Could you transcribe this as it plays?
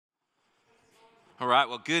All right,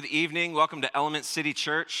 well, good evening. Welcome to Element City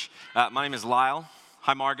Church. My name is Lyle.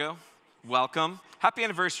 Hi, Margot. Welcome. Happy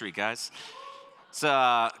anniversary, guys. It's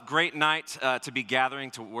a great night to be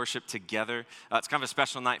gathering to worship together. It's kind of a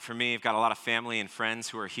special night for me. I've got a lot of family and friends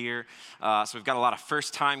who are here. So we've got a lot of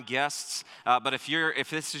first-time guests. But if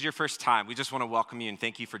this is your first time, we just want to welcome you and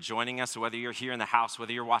thank you for joining us. So whether you're here in the house,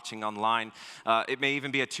 whether you're watching online, it may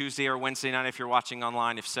even be a Tuesday or Wednesday night if you're watching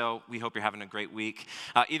online. If so, we hope you're having a great week.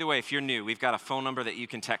 Either way, if you're new, we've got a phone number that you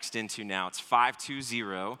can text into now. It's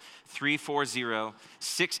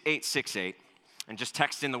 520-340-6868. And just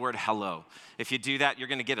text in the word hello. If you do that, you're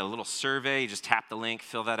going to get a little survey. You just tap the link,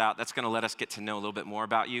 fill that out. That's going to let us get to know a little bit more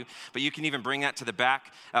about you. But you can even bring that to the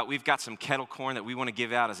back. We've got some kettle corn that we want to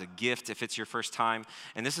give out as a gift if it's your first time.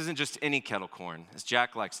 And this isn't just any kettle corn. As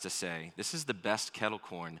Jack likes to say, this is the best kettle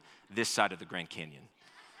corn this side of the Grand Canyon.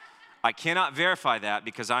 I cannot verify that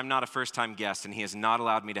because I'm not a first-time guest and he has not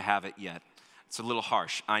allowed me to have it yet. It's a little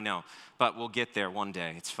harsh, I know, but we'll get there one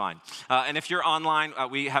day. It's fine. And if you're online,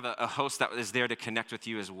 we have a host that is there to connect with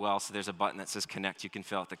you as well. So there's a button that says connect. You can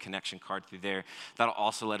fill out the connection card through there. That'll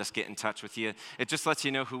also let us get in touch with you. It just lets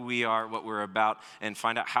you know who we are, what we're about, and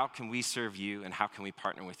find out how can we serve you and how can we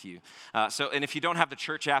partner with you. And if you don't have the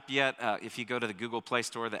church app yet, if you go to the Google Play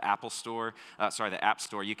Store, the App Store,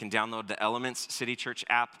 you can download the Elements City Church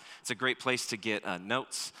app. It's a great place to get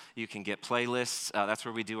notes. You can get playlists. That's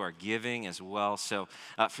where we do our giving as well. So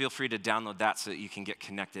feel free to download that so that you can get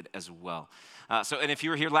connected as well. And if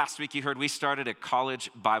you were here last week, you heard we started a college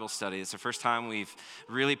Bible study. It's the first time we've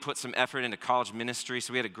really put some effort into college ministry,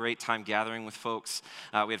 so we had a great time gathering with folks.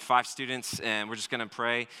 We had 5 students, and we're just going to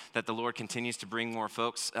pray that the Lord continues to bring more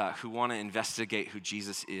folks who want to investigate who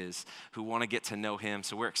Jesus is, who want to get to know him.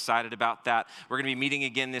 So we're excited about that. We're going to be meeting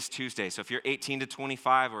again this Tuesday. So if you're 18 to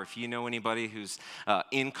 25, or if you know anybody who's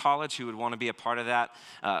in college who would want to be a part of that,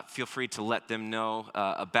 feel free to let them know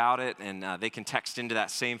about it, and they can text into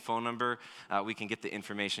that same phone number. We can get the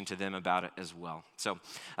information to them about it as well. So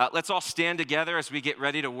let's all stand together as we get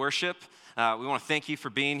ready to worship. We want to thank you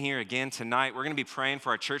for being here again tonight. We're going to be praying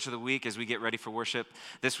for our Church of the Week as we get ready for worship.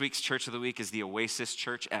 This week's Church of the Week is the Oasis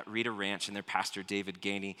Church at Rita Ranch and their pastor, David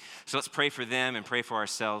Gainey. So let's pray for them and pray for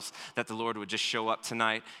ourselves that the Lord would just show up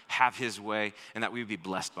tonight, have his way, and that we would be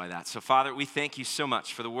blessed by that. So Father, we thank you so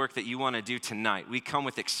much for the work that you want to do tonight. We come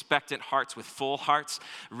with expectant hearts, with full hearts,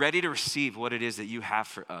 ready to receive what it is that you have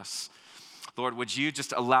for us. Lord, would you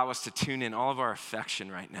just allow us to tune in all of our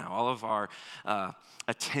affection right now, all of our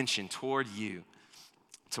attention toward you,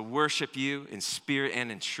 to worship you in spirit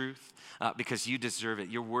and in truth, because you deserve it.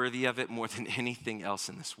 You're worthy of it more than anything else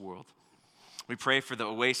in this world. We pray for the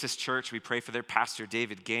Oasis Church. We pray for their pastor,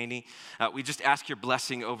 David Gainey. We just ask your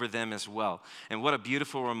blessing over them as well. And what a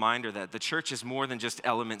beautiful reminder that the church is more than just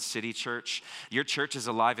Element City Church. Your church is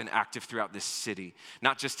alive and active throughout this city,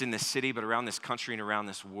 not just in this city, but around this country and around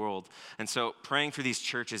this world. And so praying for these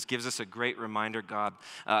churches gives us a great reminder, God,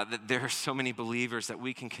 that there are so many believers that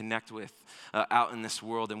we can connect with out in this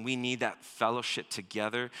world. And we need that fellowship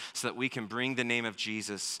together so that we can bring the name of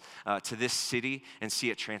Jesus to this city and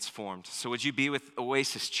see it transformed. So would you be with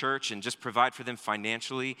Oasis Church and just provide for them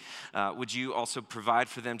financially? Would you also provide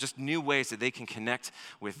for them just new ways that they can connect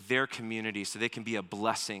with their community so they can be a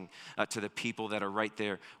blessing to the people that are right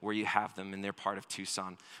there where you have them and they're part of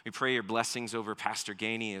Tucson? We pray your blessings over Pastor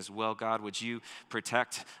Gainey as well, God. Would you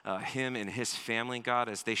protect him and his family, God,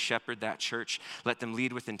 as they shepherd that church? Let them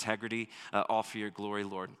lead with integrity, all for your glory,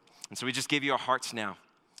 Lord. And so we just give you our hearts now.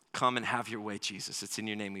 Come and have your way, Jesus. It's in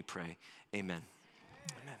your name we pray. Amen.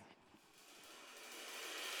 Amen.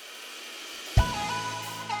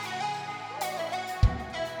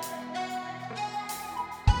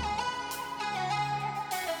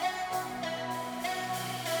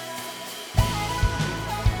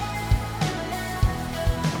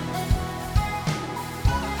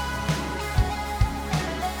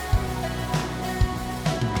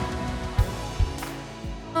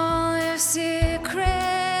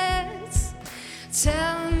 Secrets,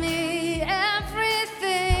 tell me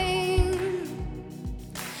everything.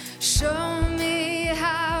 Show me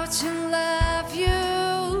how to love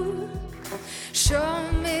you.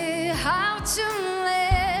 Show me how to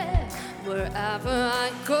live wherever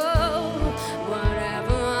I go,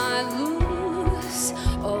 whatever I lose.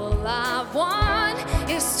 All I want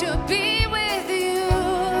is to be with you.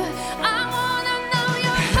 I wanna know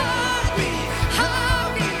your heartbeat,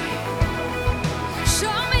 heartbeat.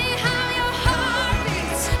 Show me how your heart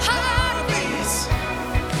beats, heart beats.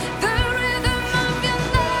 The rhythm of your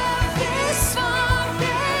love is for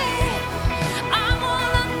me. I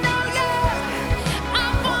wanna know your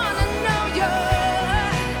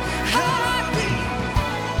heartbeat.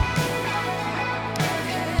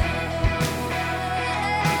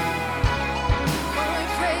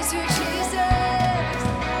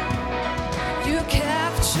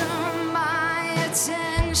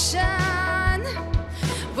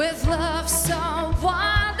 so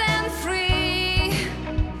wild and free.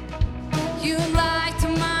 You light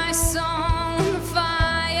my soul on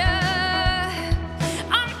fire.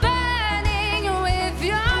 I'm burning with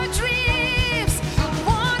your dreams. I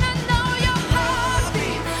wanna know your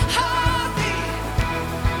heartbeat, heartbeat.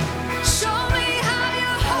 Show me how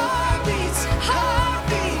your heart beats, heart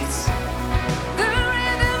beats. The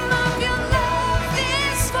rhythm of your love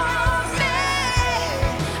is for me.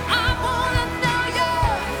 I wanna know your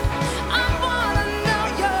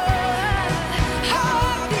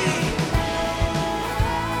heartbeat.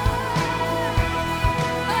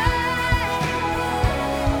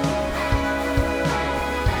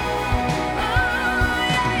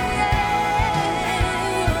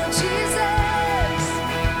 Jesus,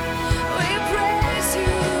 we praise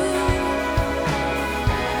you.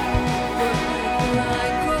 Wherever I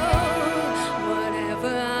go,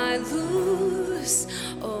 whatever I lose,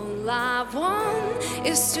 all I want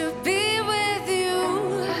is to be with you.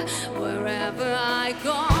 Wherever I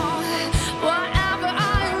go, whatever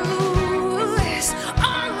I lose,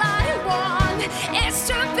 all I want is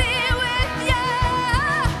to be with you.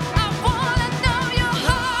 I wanna know your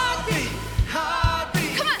heartbeat.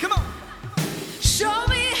 Heartbeat. Come on. Show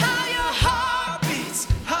me how your heart Heartbeats.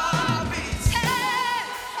 Heartbeats. hey,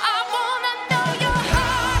 I wanna know your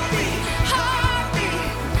heartbeat,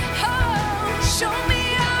 heartbeat. Oh, show me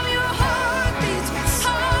how your heart beats,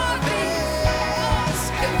 heart beats.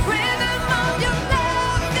 The rhythm of your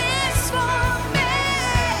love is for me.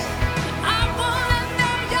 I wanna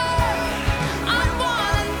know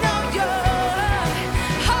your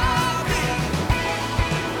heartbeat.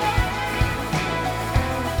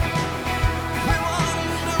 We want to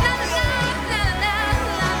know Na na na na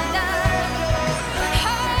na na.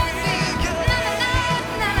 Heartbeat. Na na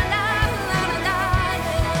na na na na na.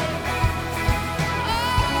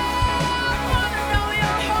 I wanna know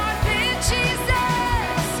your heartbeat,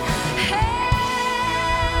 Jesus. Hey.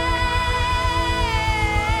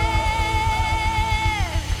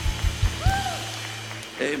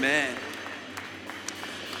 Amen.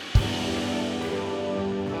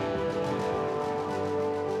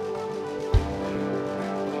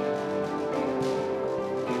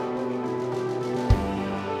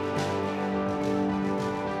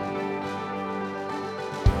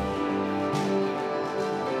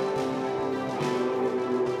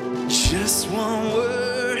 Just one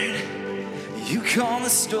word, you calm the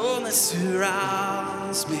storm that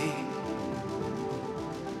surrounds me.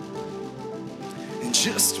 And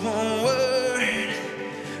just one word,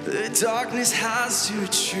 the darkness has to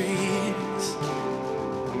retreat.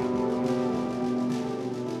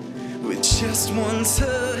 With just one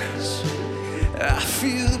touch, I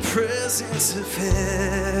feel the presence of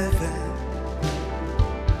heaven.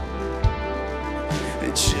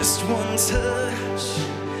 With just one touch,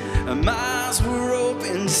 my eyes were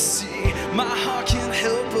open to see. My heart can't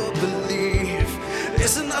help but believe.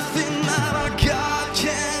 There's nothing that our God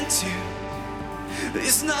can't do.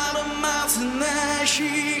 It's not a mountain that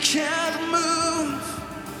He can't move.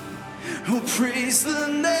 Oh, praise the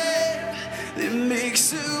name that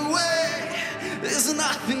makes a way. There's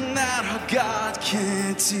nothing that our God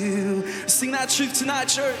can't do. Sing that truth tonight,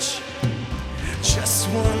 church. Just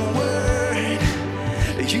one word,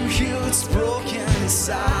 you heal what's broken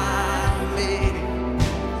inside me.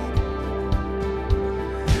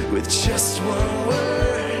 With just one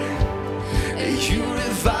word, you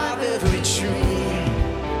revive every dream.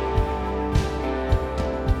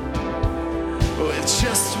 With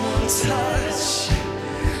just one touch,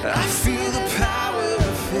 I feel the power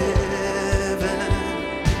of heaven.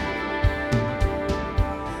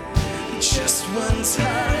 Just one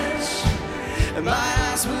touch, and my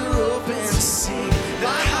eyes were open to see.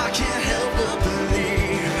 My heart can't help but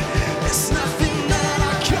believe. There's nothing that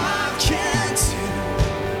our God can't do.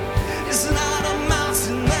 It's not a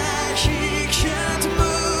mountain that He can't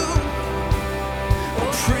move.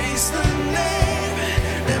 Oh, praise the name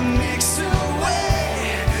that makes a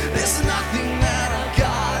way. There's nothing that our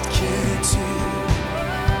God can't do.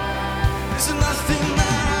 There's nothing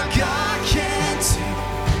that our God can't do.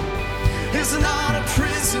 There's not a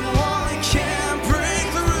prison wall He can't break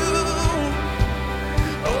through.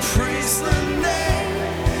 Oh, praise the name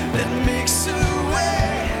that makes a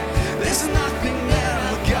way. There's nothing that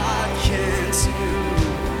our God can't do.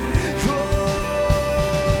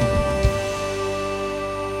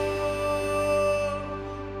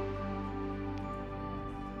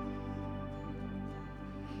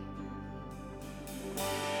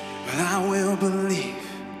 But I will believe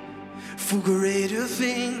for greater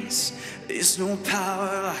things. There's no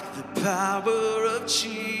power like the power of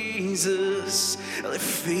Jesus. Let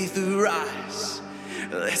faith arise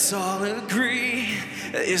let's all agree.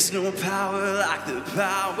 There's no power like the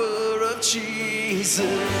power of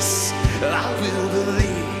Jesus. I will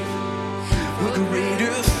believe for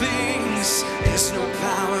greater things. There's no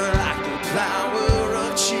power like the power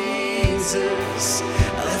of Jesus.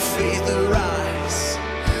 Let faith arise,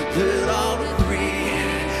 let all agree.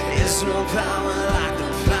 There's no power like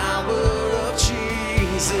the power of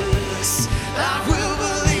Jesus. I will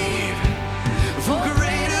believe for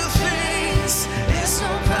greater things. There's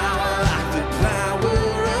no power like the power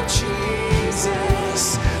of Jesus.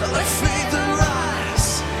 Let faith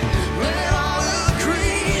arise, let all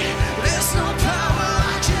agree. There's no power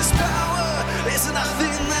like His power. There's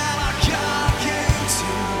nothing that our God can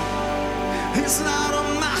do. It's not a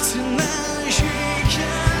mountain that He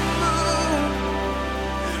can move.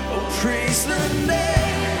 Oh, praise the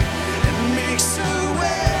name, it makes a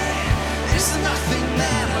way. There's nothing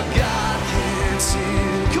that our God can do.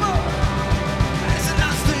 Come on. There's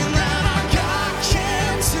nothing that our God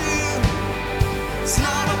can do. It's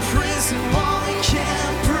not a prison wall He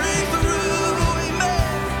can't break through.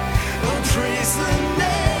 Amen. Oh, praise the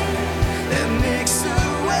name that makes a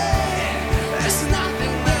way. There's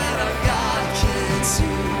nothing that our God can do.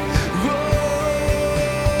 Whoa,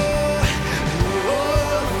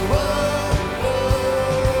 whoa,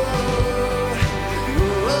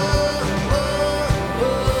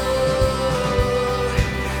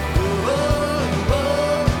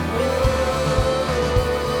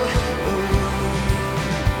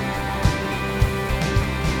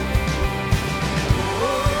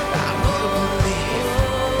 I will believe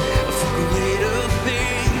for greater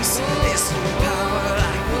things. There's no power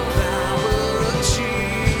like the power of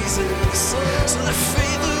Jesus. So let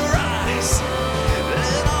faith arise,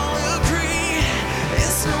 let all agree.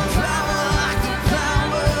 There's no power like the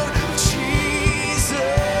power of Jesus.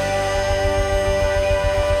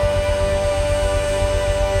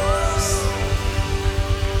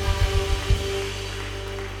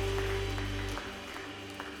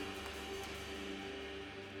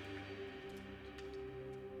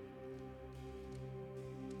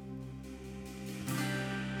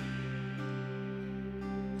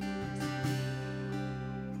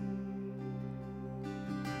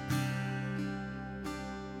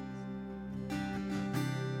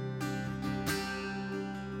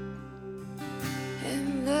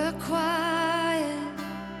 In the quiet,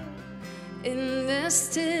 in the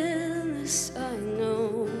stillness, I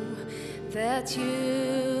know that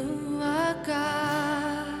you are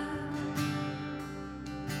God.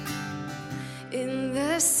 In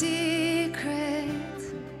the secret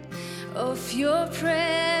of your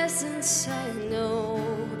presence, I know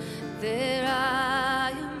that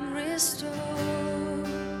I am restored.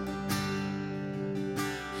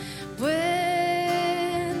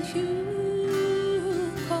 When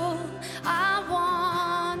you call, I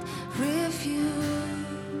won't refuse.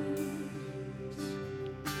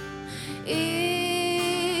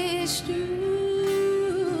 Each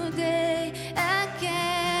new day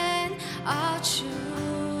again, I'll choose.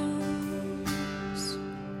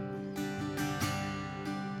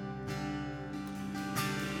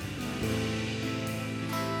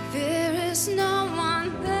 There is no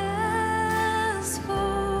one else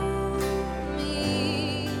for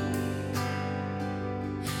me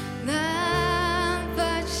than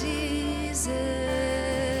but Jesus,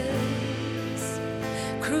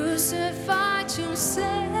 crucified to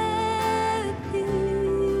set me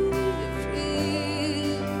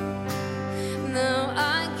free. Now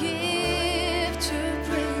I give to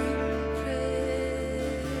bring praise.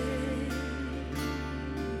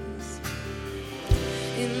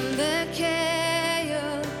 In the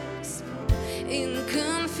chaos, in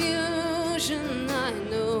confusion, I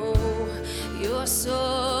know you're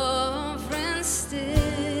sovereign still.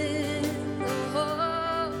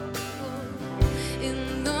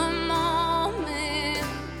 In the moment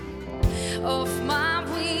of my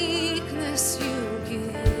weakness, you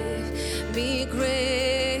give me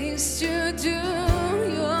grace to do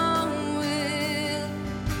your will.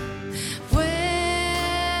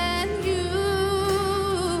 When you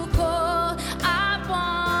call, I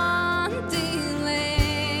won't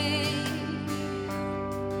delay.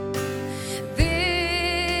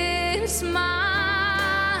 This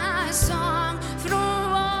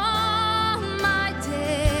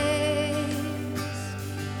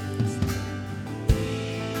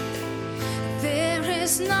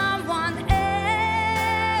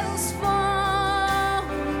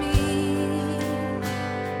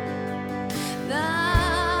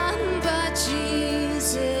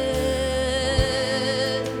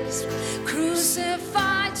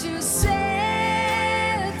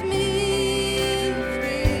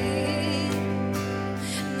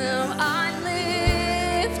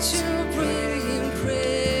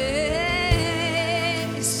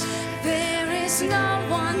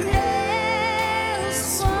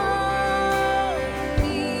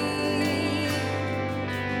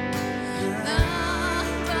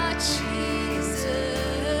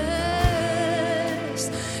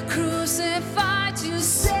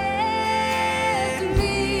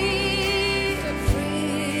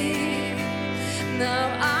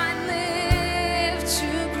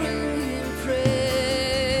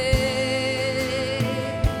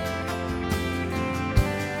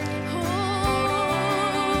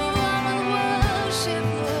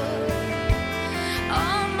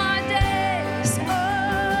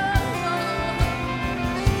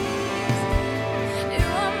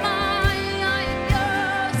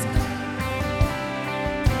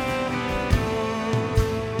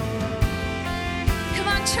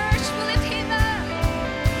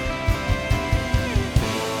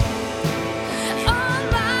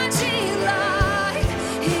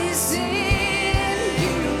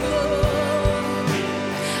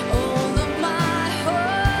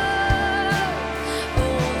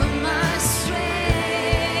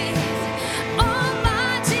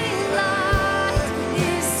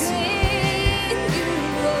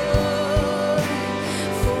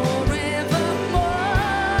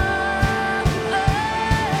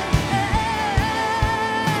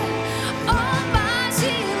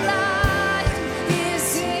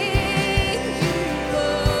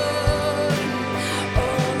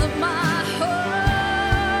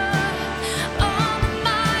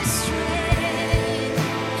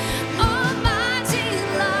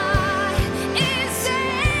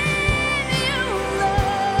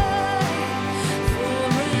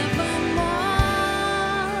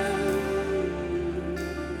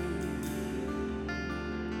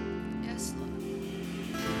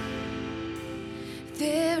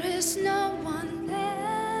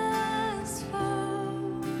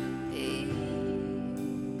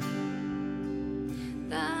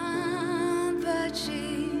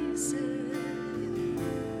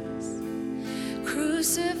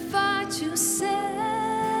to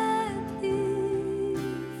set thee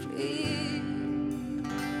free.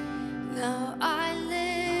 Now I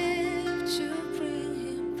live to bring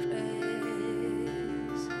him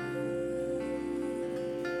praise.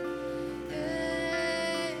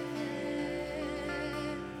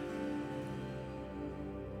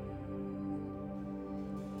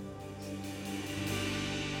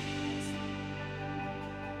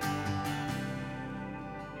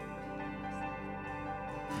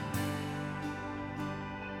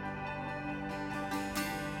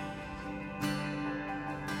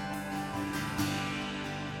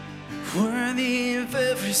 Worthy of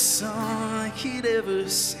every song I could ever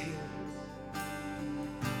sing,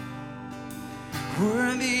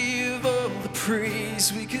 worthy of all the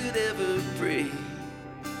praise we could ever bring,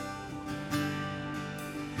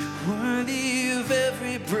 worthy of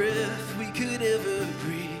every breath we could ever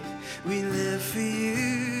breathe. We live for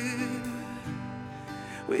you,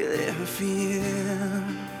 we live for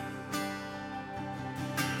you.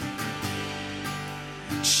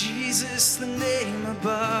 Jesus, the name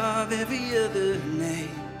above every other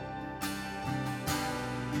name.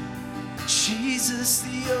 Jesus,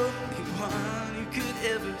 the only one who could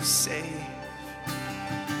ever save.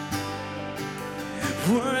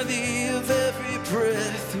 Worthy of every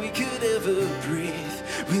breath we could ever breathe.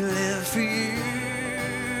 We live for you.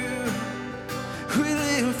 We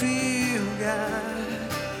live for you, God.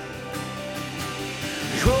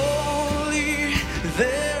 Holy,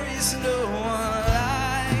 there is no one.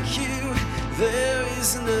 There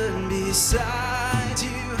is none beside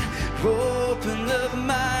you. Open up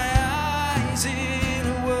my eyes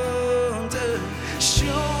in wonder.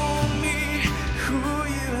 Show me who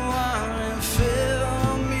you are and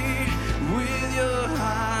fill me with your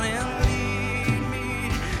heart and lead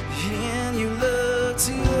me in your love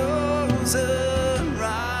to those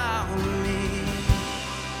around me.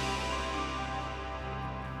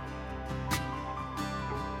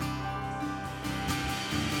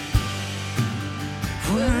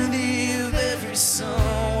 Worthy of every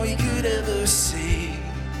song we could ever sing,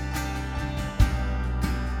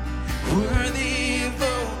 worthy of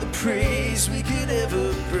all the praise we could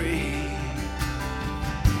ever bring,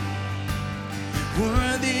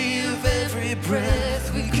 worthy of every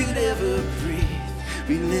breath we could ever breathe.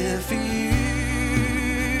 We live for you,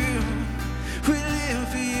 we live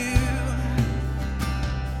for you.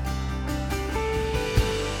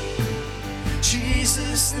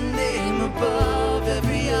 Jesus, the name above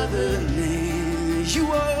every other name.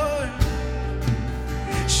 You are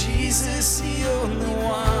Jesus, the only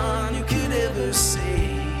one who could ever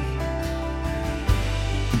save.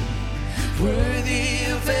 Worthy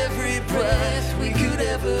of every breath we could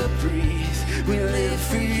ever breathe. We live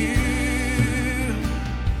for you.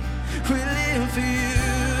 We live for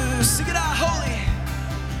you. Sing it out, holy.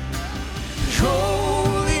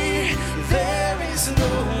 Holy, there is no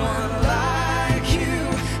one like you.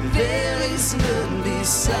 There is none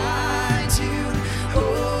beside you.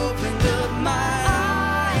 Open up my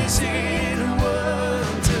eyes in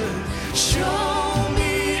wonder. Show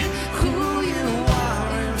me who you are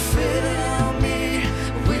and fill me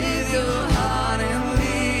with your heart and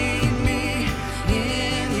lead me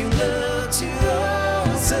in your love to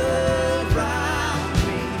those around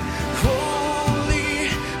me. Holy,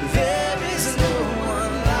 there is no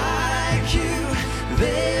one like you.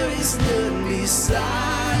 There is none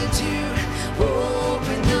beside you.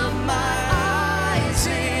 Open up my eyes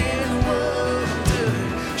in wonder.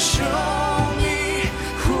 Show me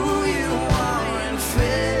who you are and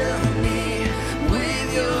fill me with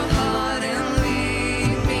your heart and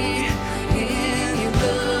lead me in your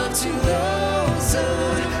love to those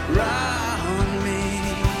around me.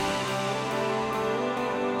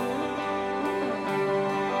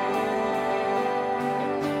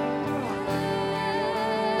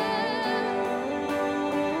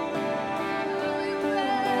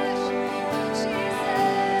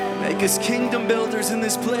 Make us kingdom builders in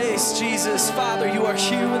this place, Jesus. Father, you are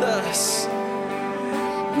here with us.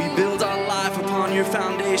 We build our life upon your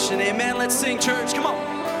foundation. Amen. Let's sing, church. Come on.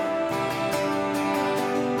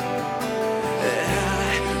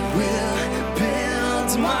 I will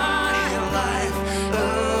build my life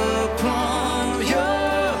upon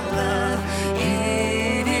your love.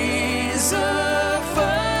 It is a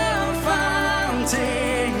firm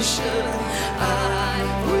foundation. I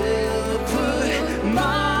will put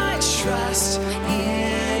my trust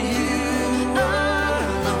in you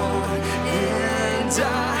alone, and I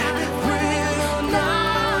will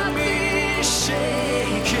not be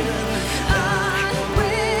shaken.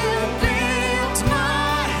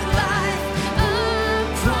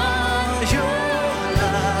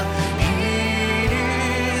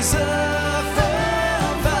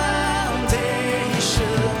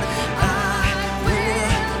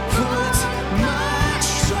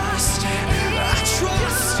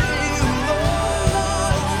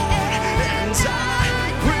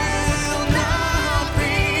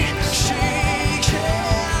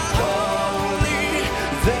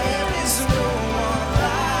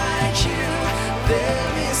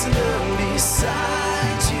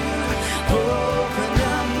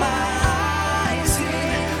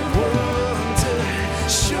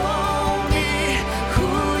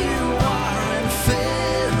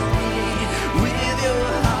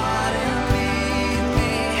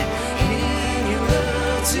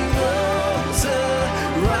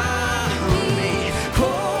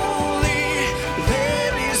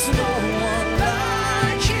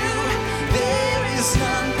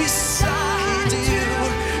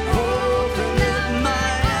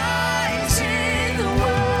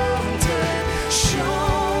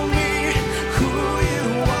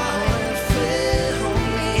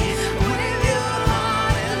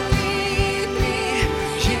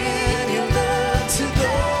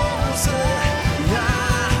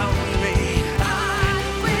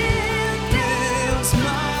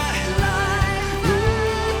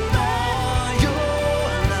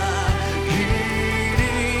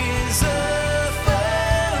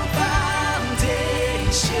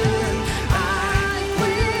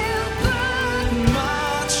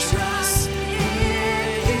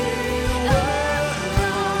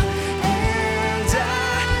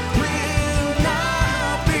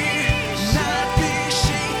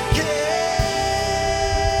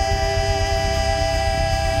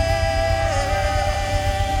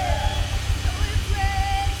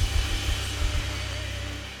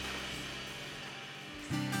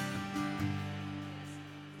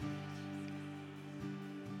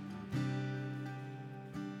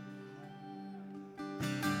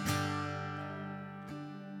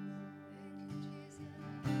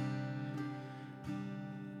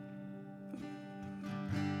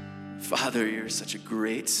 Father, you're such a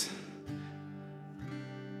great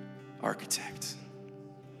architect.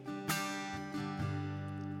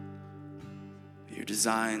 Your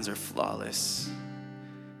designs are flawless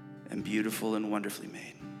and beautiful and wonderfully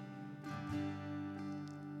made.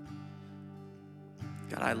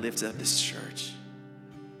 God, I lift up this church.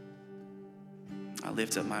 I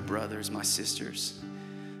lift up my brothers, my sisters.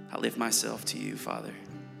 I lift myself to you, Father,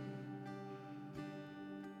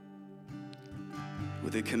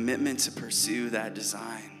 with a commitment to pursue that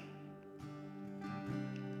design.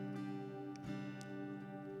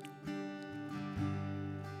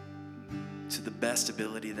 To the best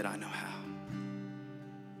ability that I know how.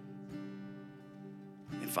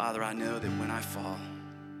 And Father, I know that when I fall,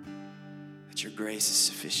 that your grace is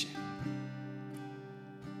sufficient.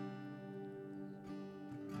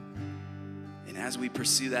 And as we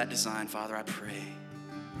pursue that design, Father, I pray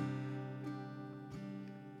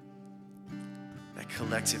that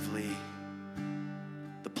collectively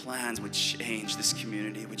the plans would change, this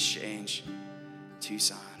community would change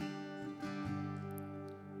Tucson.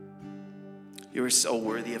 You are so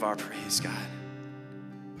worthy of our praise, God.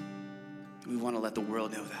 We want to let the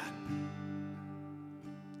world know that.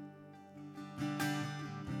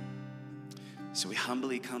 So we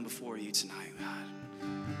humbly come before you tonight, God,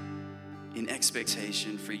 in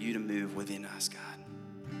expectation for you to move within us, God.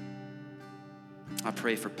 I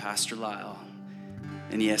pray for Pastor Lyle.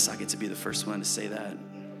 And yes, I get to be the first one to say that.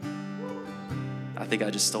 I think I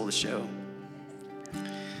just stole the show.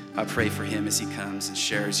 I pray for him as he comes and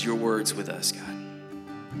shares your words with us, God.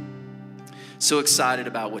 So excited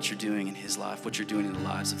about what you're doing in his life, what you're doing in the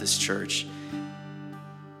lives of this church.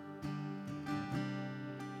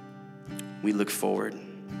 We look forward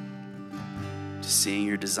to seeing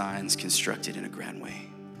your designs constructed in a grand way.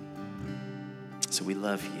 So we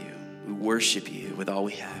love you. We worship you with all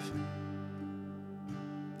we have.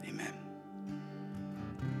 Amen.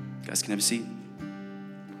 You guys can have a seat.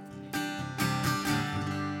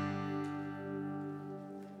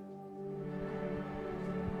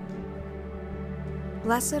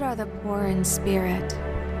 Blessed are the poor in spirit,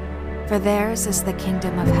 for theirs is the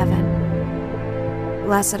kingdom of heaven.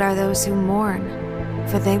 Blessed are those who mourn,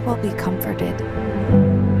 for they will be comforted.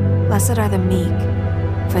 Blessed are the meek,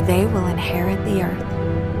 for they will inherit the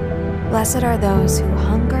earth. Blessed are those who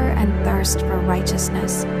hunger and thirst for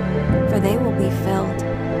righteousness, for they will be filled.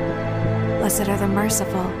 Blessed are the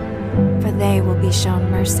merciful, for they will be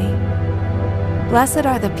shown mercy. Blessed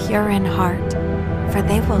are the pure in heart, for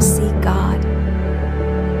they will see God.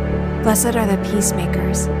 Blessed are the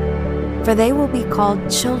peacemakers, for they will be called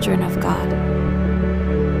children of God.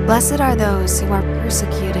 Blessed are those who are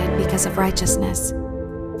persecuted because of righteousness,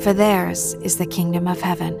 for theirs is the kingdom of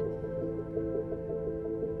heaven.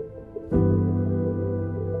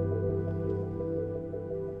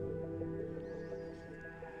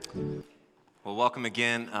 Well, welcome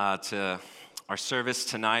again to our service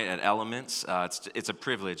tonight at Elements. It's a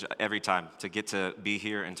privilege every time to get to be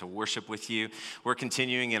here and to worship with you. We're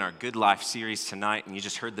continuing in our Good Life series tonight, and you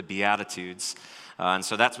just heard the Beatitudes. And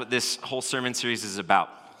so that's what this whole sermon series is about.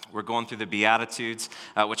 We're going through the Beatitudes,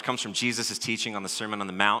 which comes from Jesus' teaching on the Sermon on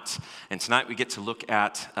the Mount. And tonight we get to look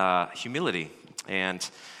at humility. And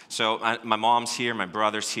so my mom's here, my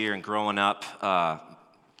brother's here, and growing up,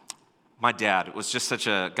 my dad was just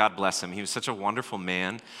God bless him, he was such a wonderful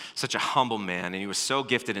man, such a humble man, and he was so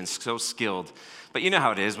gifted and so skilled. But you know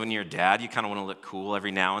how it is when you're a dad, you kind of want to look cool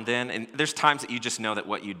every now and then, and there's times that you just know that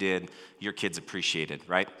what you did, your kids appreciated,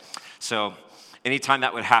 right? So anytime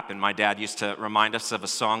that would happen, my dad used to remind us of a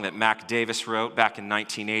song that Mac Davis wrote back in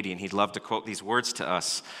 1980, and he'd love to quote these words to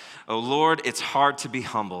us. "Oh Lord, it's hard to be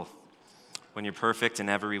humble when you're perfect in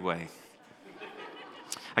every way.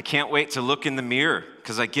 I can't wait to look in the mirror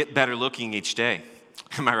because I get better looking each day."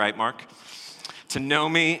 Am I right, Mark? "To know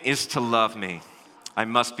me is to love me. I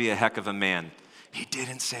must be a heck of a man." He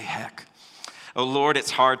didn't say heck. "Oh Lord,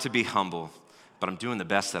 it's hard to be humble, but I'm doing the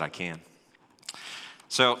best that I can."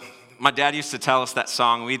 So my dad used to tell us that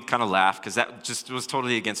song. We'd kind of laugh because that just was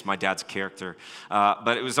totally against my dad's character.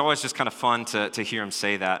 But it was always just kind of fun to hear him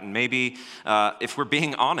say that. And maybe if we're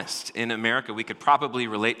being honest, in America, we could probably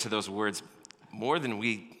relate to those words more than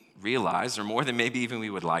we realize, or more than maybe even we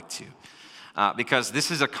would like to. Because this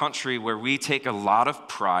is a country where we take a lot of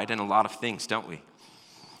pride in a lot of things, don't we?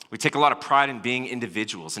 We take a lot of pride in being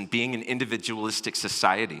individuals and being an individualistic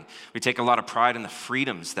society. We take a lot of pride in the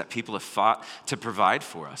freedoms that people have fought to provide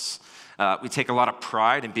for us. We take a lot of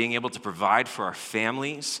pride in being able to provide for our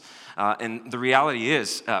families. And the reality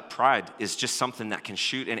is, pride is just something that can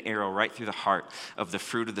shoot an arrow right through the heart of the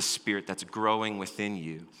fruit of the Spirit that's growing within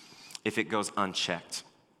you if it goes unchecked.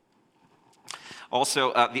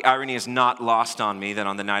 Also, the irony is not lost on me that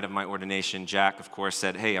on the night of my ordination, Jack, of course,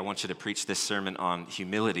 said, hey, I want you to preach this sermon on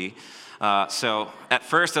humility. So at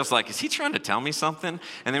first I was like, is he trying to tell me something?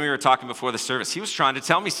 And then we were talking before the service. He was trying to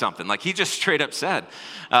tell me something. Like he just straight up said,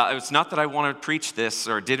 it's not that I want to preach this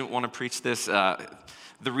or didn't want to preach this.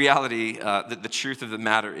 The reality, the truth of the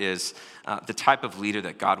matter is the type of leader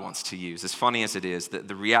that God wants to use. As funny as it is,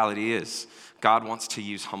 the reality is God wants to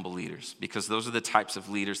use humble leaders because those are the types of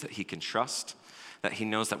leaders that he can trust, that he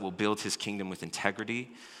knows that will build his kingdom with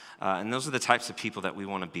integrity. And those are the types of people that we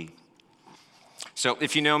want to be. So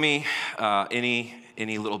if you know me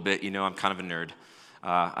any little bit, you know I'm kind of a nerd.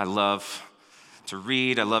 I love to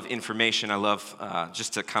read. I love information. I love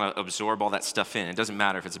just to kind of absorb all that stuff in. It doesn't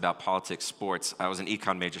matter if it's about politics, sports. I was an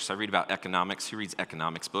econ major, so I read about economics. Who reads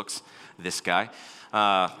economics books? This guy.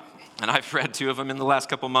 And I've read 2 of them in the last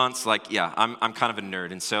couple months. Like, yeah, I'm kind of a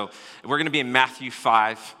nerd. And so we're going to be in Matthew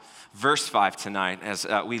 5, verse 5 tonight as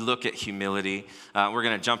we look at humility. We're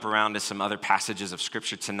going to jump around to some other passages of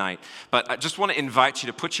Scripture tonight. But I just want to invite you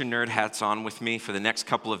to put your nerd hats on with me for the next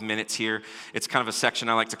couple of minutes here. It's kind of a section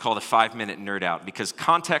I like to call the 5-minute nerd out because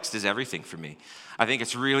context is everything for me. I think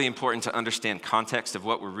it's really important to understand context of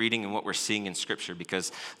what we're reading and what we're seeing in Scripture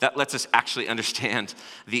because that lets us actually understand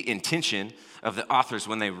the intention of the authors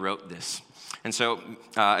when they wrote this. And so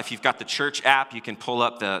if you've got the church app, you can pull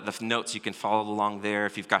up the notes. You can follow along there.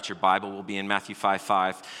 If you've got your Bible, we'll be in Matthew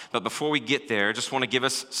 5:5. But before we get there, I just want to give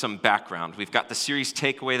us some background. We've got the series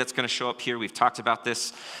takeaway that's going to show up here. We've talked about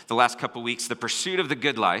this the last couple weeks. The pursuit of the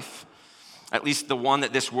good life, at least the one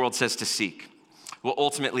that this world says to seek, will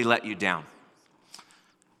ultimately let you down.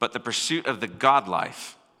 But the pursuit of the God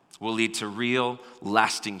life will lead to real,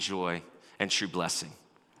 lasting joy and true blessing.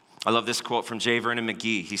 I love this quote from J. Vernon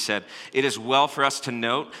McGee. He said, "It is well for us to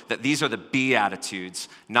note that these are the Beatitudes,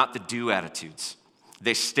 not the do-attitudes.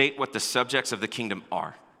 They state what the subjects of the kingdom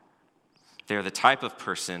are. They are the type of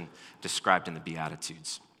person described in the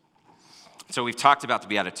Beatitudes." So we've talked about the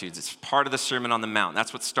Beatitudes. It's part of the Sermon on the Mount.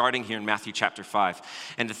 That's what's starting here in Matthew chapter 5.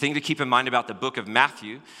 And the thing to keep in mind about the book of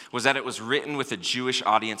Matthew was that it was written with a Jewish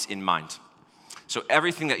audience in mind. So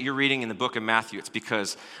everything that you're reading in the book of Matthew, it's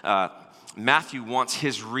because Matthew wants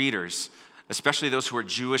his readers, especially those who are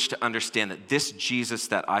Jewish, to understand that this Jesus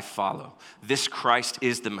that I follow, this Christ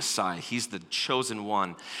is the Messiah. He's the chosen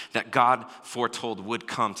one that God foretold would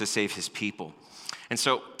come to save his people. And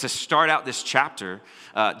so to start out this chapter,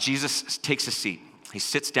 Jesus takes a seat. He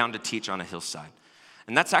sits down to teach on a hillside.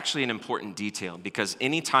 And that's actually an important detail because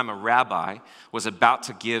anytime a rabbi was about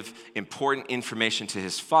to give important information to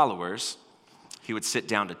his followers, he would sit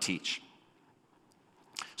down to teach.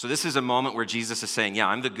 So this is a moment where Jesus is saying, yeah,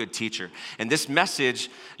 I'm the good teacher. And this message,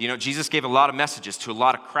 Jesus gave a lot of messages to a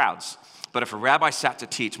lot of crowds. But if a rabbi sat to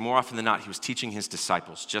teach, more often than not, he was teaching his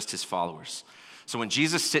disciples, just his followers. So when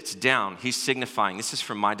Jesus sits down, he's signifying, this is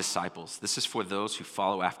for my disciples. This is for those who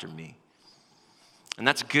follow after me. And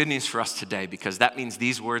that's good news for us today because that means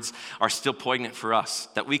these words are still poignant for us,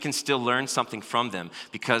 that we can still learn something from them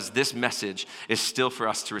because this message is still for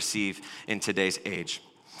us to receive in today's age.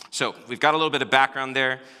 So we've got a little bit of background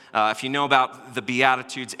there. If you know about the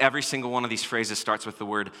Beatitudes, every single one of these phrases starts with the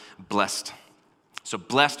word blessed. So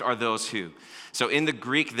blessed are those who. So in the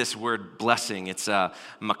Greek, this word blessing, it's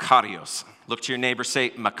makarios. Look to your neighbor, say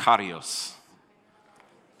makarios.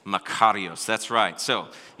 Makarios, that's right. So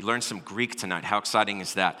you learned some Greek tonight. How exciting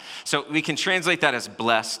is that? So we can translate that as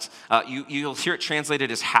blessed. You'll hear it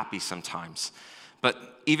translated as happy sometimes.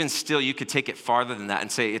 But even still, you could take it farther than that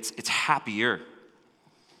and say it's happier.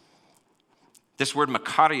 This word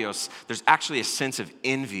makarios, there's actually a sense of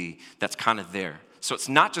envy that's kind of there. So it's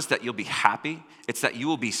not just that you'll be happy, it's that you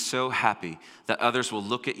will be so happy that others will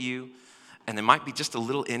look at you and they might be just a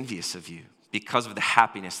little envious of you because of the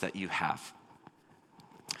happiness that you have.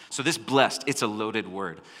 So this blessed, it's a loaded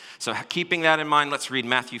word. So keeping that in mind, let's read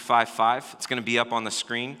Matthew 5:5. It's going to be up on the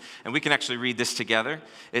screen, and we can actually read this together.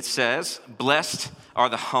 It says, "Blessed are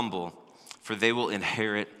the humble, for they will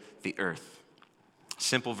inherit the earth."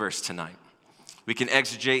 Simple verse tonight. We can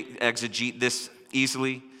exegete this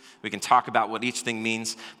easily. We can talk about what each thing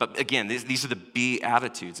means. But again, these are the be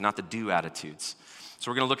attitudes, not the do attitudes. So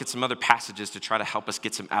we're going to look at some other passages to try to help us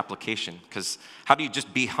get some application. Because how do you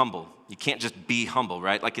just be humble? You can't just be humble,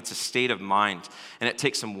 right? Like it's a state of mind, and it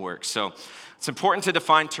takes some work. So it's important to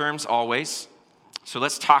define terms always. So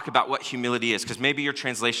let's talk about what humility is, because maybe your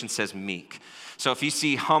translation says meek. So if you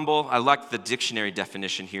see humble, I like the dictionary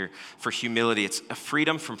definition here for humility. It's a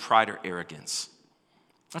freedom from pride or arrogance.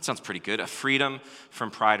 That sounds pretty good. A freedom from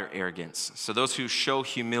pride or arrogance. So those who show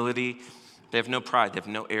humility, they have no pride. They have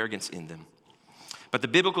no arrogance in them. But the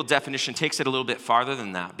biblical definition takes it a little bit farther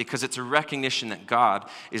than that because it's a recognition that God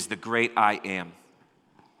is the great I am.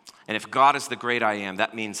 And if God is the great I am,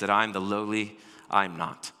 that means that I'm the lowly I'm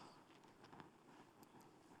not.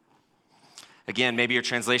 Again, maybe your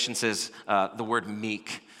translation says the word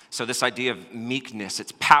meek. So this idea of meekness,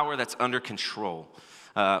 it's power that's under control.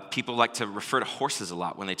 People like to refer to horses a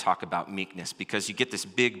lot when they talk about meekness because you get this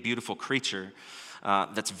big, beautiful creature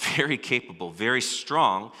that's very capable, very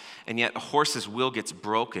strong, and yet a horse's will gets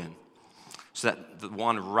broken so that the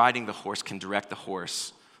one riding the horse can direct the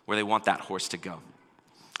horse where they want that horse to go.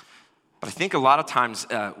 But I think a lot of times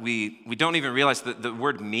we don't even realize that the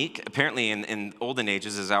word meek, apparently in olden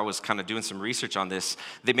ages, as I was kind of doing some research on this,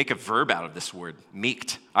 they make a verb out of this word,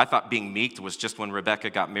 meeked. I thought being meeked was just when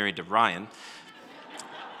Rebecca got married to Ryan.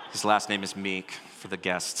 His last name is Meek for the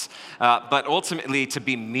guests. But ultimately, to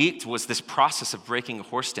be meeked was this process of breaking a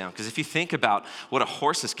horse down. Because if you think about what a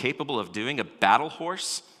horse is capable of doing, a battle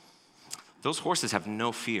horse, those horses have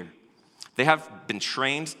no fear. They have been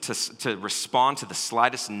trained to respond to the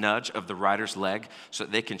slightest nudge of the rider's leg so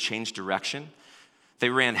that they can change direction. They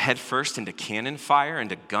ran headfirst into cannon fire,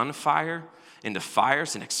 into gunfire, into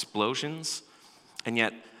fires and explosions. And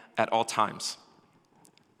yet, at all times,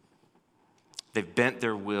 they've bent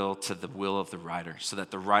their will to the will of the rider so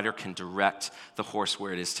that the rider can direct the horse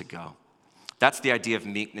where it is to go. That's the idea of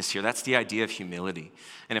meekness here. That's the idea of humility.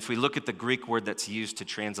 And if we look at the Greek word that's used to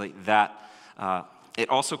translate that, it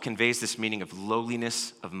also conveys this meaning of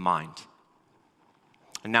lowliness of mind.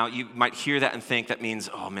 And now you might hear that and think that means,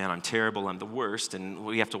 oh man, I'm terrible, I'm the worst, and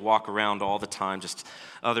we have to walk around all the time, just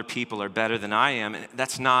other people are better than I am. And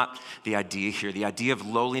that's not the idea here. The idea of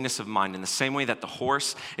lowliness of mind, in the same way that the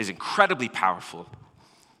horse is incredibly powerful,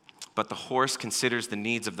 but the horse considers the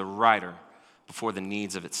needs of the rider before the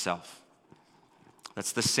needs of itself.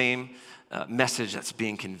 That's the same message that's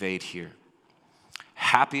being conveyed here.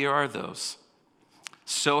 Happier are those,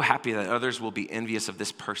 so happy that others will be envious of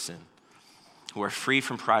this person, who are free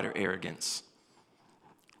from pride or arrogance,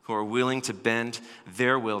 who are willing to bend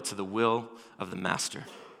their will to the will of the Master,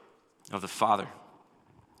 of the Father.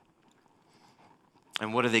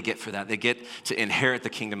 And what do they get for that? They get to inherit the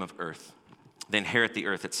kingdom of earth. They inherit the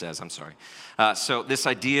earth, it says, So this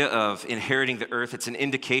idea of inheriting the earth, it's an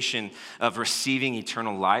indication of receiving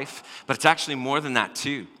eternal life, but it's actually more than that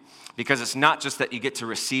too. Because it's not just that you get to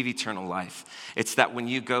receive eternal life. It's that when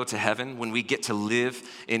you go to heaven, when we get to live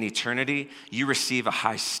in eternity, you receive a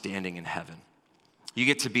high standing in heaven. You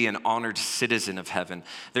get to be an honored citizen of heaven.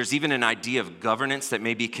 There's even an idea of governance that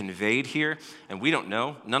may be conveyed here, and we don't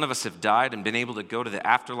know. None of us have died and been able to go to the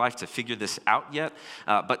afterlife to figure this out yet,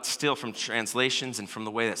 but still from translations and from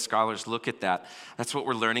the way that scholars look at that, that's what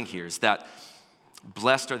we're learning here, is that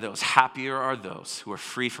blessed are those, happier are those who are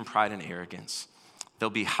free from pride and arrogance. They'll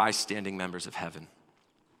be high-standing members of heaven.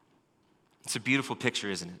 It's a beautiful picture,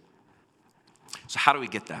 isn't it? So how do we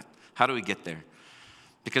get that? How do we get there?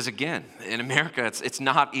 Because again, in America, it's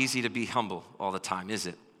not easy to be humble all the time, is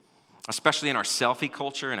it? Especially in our selfie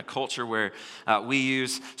culture, in a culture where we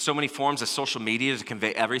use so many forms of social media to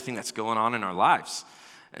convey everything that's going on in our lives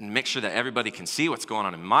and make sure that everybody can see what's going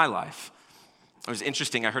on in my life. It was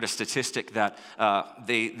interesting, I heard a statistic that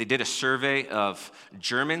they did a survey of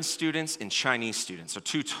German students and Chinese students, so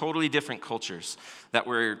two totally different cultures that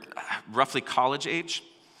were roughly college age.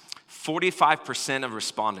 45% of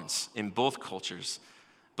respondents in both cultures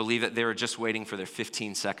believe that they were just waiting for their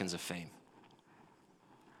 15 seconds of fame.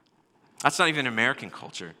 That's not even American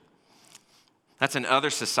culture. That's in other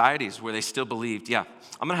societies where they still believed, yeah,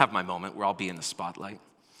 I'm gonna have my moment where I'll be in the spotlight.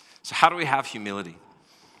 So how do we have humility?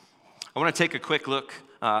 I want to take a quick look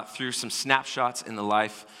through some snapshots in the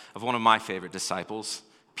life of one of my favorite disciples,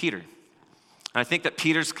 Peter. And I think that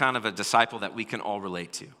Peter's kind of a disciple that we can all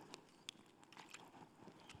relate to.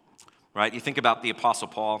 Right? You think about the Apostle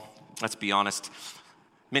Paul, let's be honest.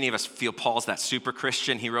 Many of us feel Paul's that super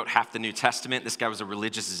Christian. He wrote half the New Testament. This guy was a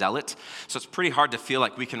religious zealot. So it's pretty hard to feel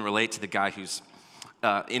like we can relate to the guy who's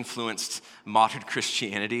influenced modern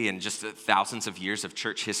Christianity and just thousands of years of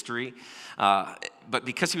church history. But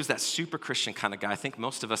because he was that super Christian kind of guy, I think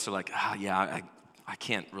most of us are like, I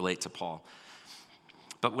can't relate to Paul.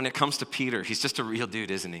 But when it comes to Peter, he's just a real dude,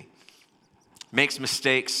 isn't he? Makes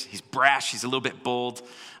mistakes, he's brash, he's a little bit bold,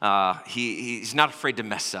 he's not afraid to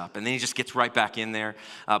mess up, and then he just gets right back in there,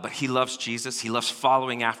 but he loves Jesus, he loves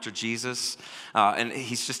following after Jesus, and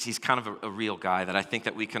he's kind of a real guy that I think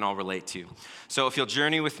that we can all relate to. So if you'll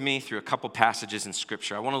journey with me through a couple passages in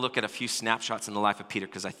Scripture, I want to look at a few snapshots in the life of Peter,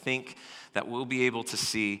 because I think that we'll be able to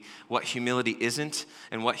see what humility isn't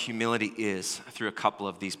and what humility is through a couple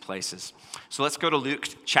of these places. So let's go to Luke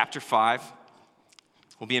chapter 5.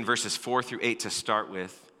 We'll be in verses 4 through 8 to start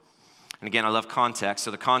with. And again, I love context.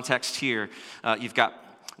 So the context here, you've got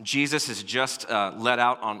Jesus has just let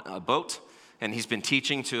out on a boat, and he's been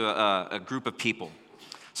teaching to a group of people.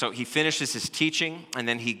 So he finishes his teaching, and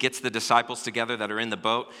then he gets the disciples together that are in the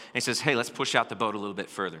boat, and he says, hey, let's push out the boat a little bit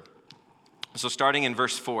further. So starting in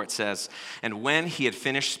verse 4, it says, and when he had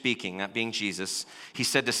finished speaking, that being Jesus, he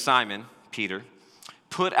said to Simon, Peter,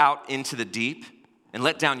 put out into the deep and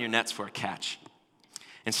let down your nets for a catch.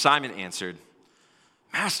 And Simon answered,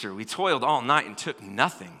 Master, we toiled all night and took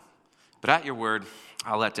nothing, but at your word,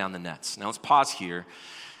 I'll let down the nets. Now let's pause here.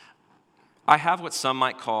 I have what some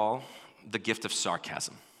might call the gift of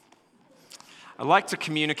sarcasm. I like to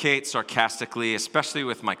communicate sarcastically, especially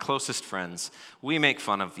with my closest friends. We make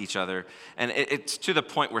fun of each other, and it's to the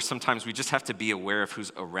point where sometimes we just have to be aware of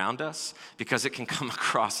who's around us because it can come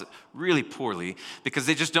across really poorly because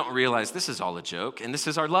they just don't realize this is all a joke, and this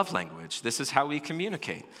is our love language. This is how we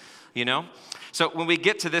communicate, you know? So when we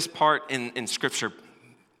get to this part in Scripture,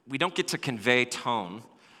 we don't get to convey tone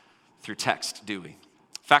through text, do we?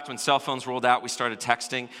 In fact, when cell phones rolled out, we started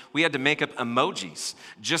texting. We had to make up emojis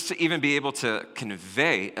just to even be able to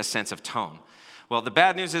convey a sense of tone. Well, the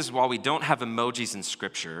bad news is while we don't have emojis in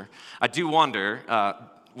Scripture, I do wonder,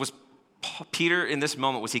 was Peter in this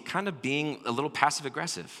moment, was he kind of being a little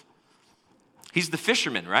passive-aggressive? He's the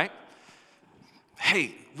fisherman, right?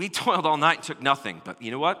 Hey, we toiled all night and took nothing, but you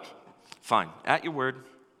know what? Fine, at your word,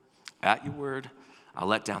 I'll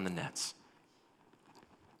let down the nets.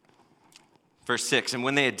 Verse 6, and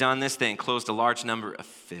when they had done this, they enclosed a large number of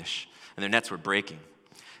fish, and their nets were breaking.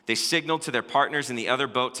 They signaled to their partners in the other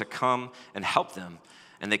boat to come and help them,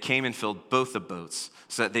 and they came and filled both the boats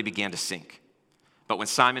so that they began to sink. But when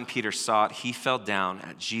Simon Peter saw it, he fell down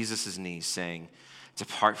at Jesus' knees, saying,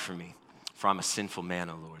 depart from me, for I'm a sinful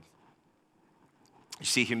man, O Lord. You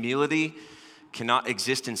see, humility cannot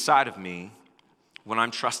exist inside of me when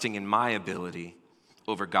I'm trusting in my ability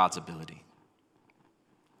over God's ability.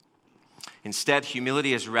 Instead,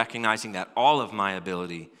 humility is recognizing that all of my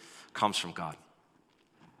ability comes from God.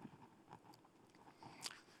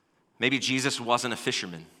 Maybe Jesus wasn't a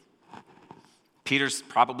fisherman. Peter's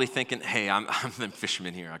probably thinking, hey, I'm the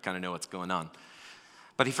fisherman here. I kind of know what's going on.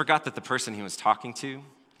 But he forgot that the person he was talking to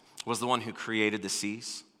was the one who created the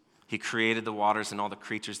seas. He created the waters and all the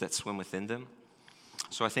creatures that swim within them.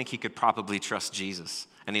 So I think he could probably trust Jesus.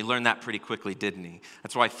 And he learned that pretty quickly, didn't he?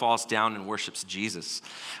 That's why he falls down and worships Jesus.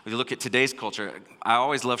 When you look at today's culture, I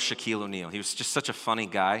always loved Shaquille O'Neal. He was just such a funny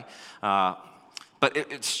guy. But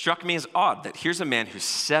it struck me as odd that here's a man who's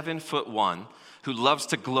 7'1", who loves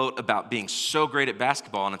to gloat about being so great at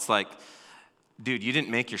basketball. And it's like, dude, you didn't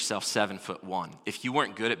make yourself 7'1". If you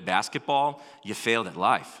weren't good at basketball, you failed at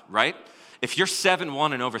life, right? If you're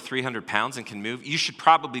 7'1" and over 300 pounds and can move, you should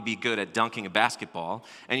probably be good at dunking a basketball,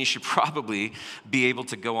 and you should probably be able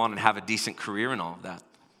to go on and have a decent career and all of that.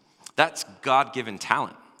 That's God-given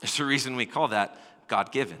talent. There's a reason we call that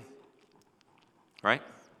God-given, right?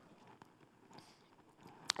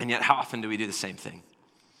 And yet, how often do we do the same thing?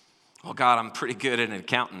 Well, God, I'm pretty good at an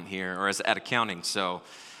accountant here, or at accounting, so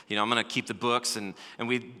I'm going to keep the books, and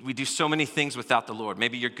we do so many things without the Lord.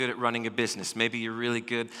 Maybe you're good at running a business. Maybe you're really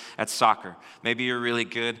good at soccer. Maybe you're really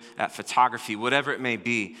good at photography, whatever it may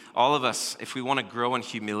be. All of us, if we want to grow in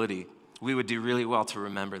humility, we would do really well to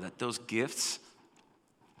remember that those gifts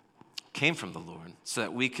came from the Lord so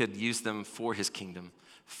that we could use them for his kingdom,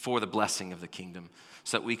 for the blessing of the kingdom,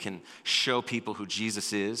 so that we can show people who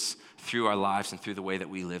Jesus is through our lives and through the way that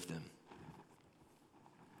we live them.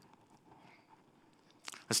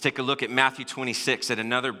 Let's take a look at Matthew 26 at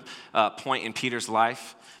another point in Peter's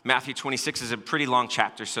life. Matthew 26 is a pretty long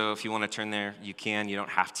chapter, so if you want to turn there, you can. You don't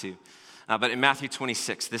have to. But in Matthew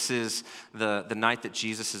 26, this is the night that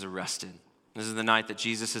Jesus is arrested. This is the night that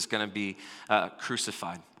Jesus is going to be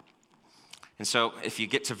crucified. And so if you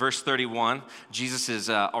get to verse 31, Jesus is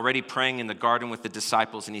already praying in the garden with the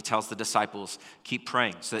disciples, and he tells the disciples, keep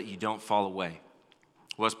praying so that you don't fall away.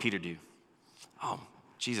 What does Peter do? Oh,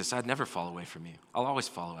 Jesus, I'd never fall away from you. I'll always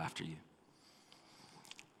follow after you.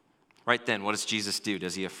 Right then, what does Jesus do?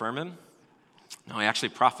 Does he affirm him? No, he actually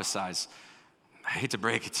prophesies. I hate to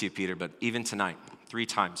break it to you, Peter, but even tonight, 3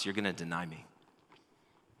 times, you're going to deny me.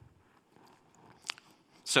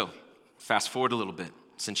 So, fast forward a little bit.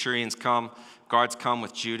 Centurions come, guards come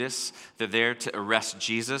with Judas. They're there to arrest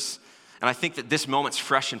Jesus. And I think that this moment's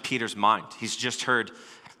fresh in Peter's mind. He's just heard,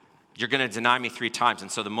 you're going to deny me 3 times. And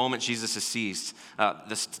so the moment Jesus is seized,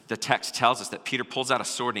 the text tells us that Peter pulls out a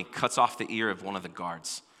sword and he cuts off the ear of one of the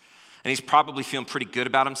guards. And he's probably feeling pretty good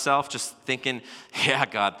about himself, just thinking, yeah,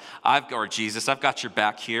 God, Jesus, I've got your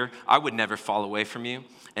back here. I would never fall away from you.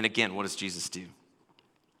 And again, what does Jesus do?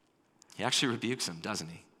 He actually rebukes him, doesn't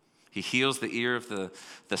he? He heals the ear of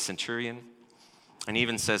the centurion. And he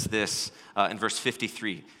even says this in verse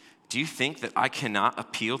 53, "Do you think that I cannot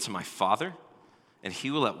appeal to my Father, and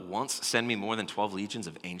he will at once send me more than 12 legions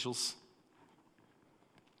of angels?"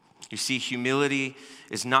 You see, humility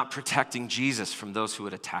is not protecting Jesus from those who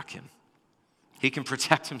would attack him. He can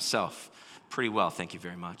protect himself pretty well, thank you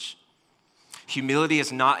very much. Humility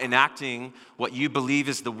is not enacting what you believe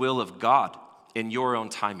is the will of God in your own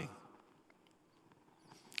timing.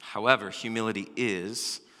 However, humility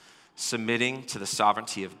is submitting to the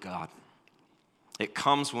sovereignty of God. It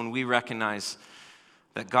comes when we recognize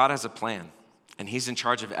that God has a plan, and he's in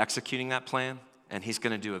charge of executing that plan, and he's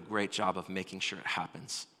going to do a great job of making sure it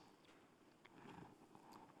happens.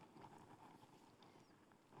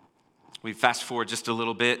 We fast forward just a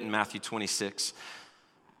little bit in Matthew 26,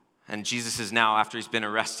 and Jesus is now, after he's been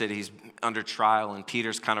arrested, he's under trial, and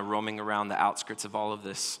Peter's kind of roaming around the outskirts of all of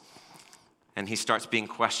this. And he starts being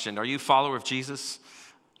questioned. "Are you a follower of Jesus?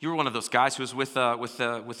 You were one of those guys who was with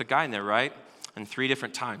a guy in there, right?" And 3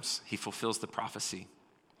 different times he fulfills the prophecy.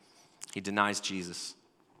 He denies Jesus.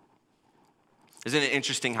 Isn't it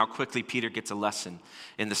interesting how quickly Peter gets a lesson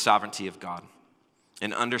in the sovereignty of God,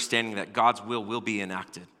 in understanding that God's will be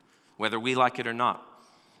enacted, whether we like it or not?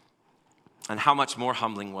 And how much more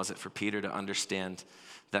humbling was it for Peter to understand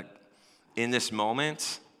that in this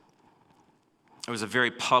moment, it was a very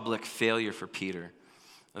public failure for Peter,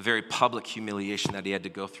 a very public humiliation that he had to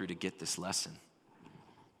go through to get this lesson.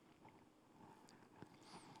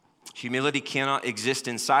 Humility cannot exist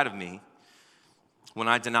inside of me when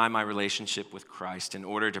I deny my relationship with Christ in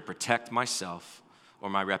order to protect myself or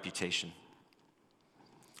my reputation.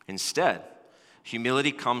 Instead,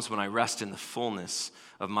 humility comes when I rest in the fullness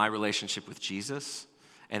of my relationship with Jesus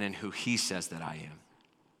and in who he says that I am.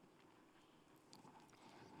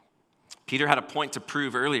 Peter had a point to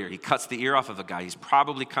prove earlier. He cuts the ear off of a guy. He's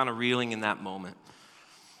probably kind of reeling in that moment.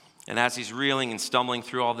 And as he's reeling and stumbling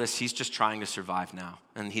through all this, he's just trying to survive now.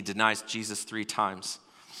 And he denies Jesus 3 times.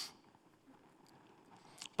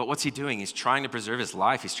 But what's he doing? He's trying to preserve his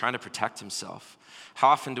life. He's trying to protect himself. How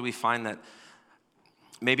often do we find that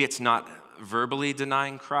maybe it's not verbally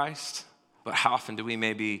denying Christ, but how often do we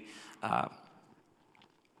maybe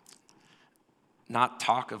not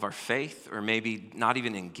talk of our faith, or maybe not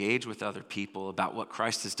even engage with other people about what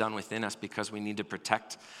Christ has done within us because we need to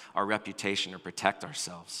protect our reputation or protect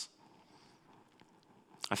ourselves?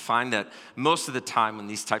 I find that most of the time when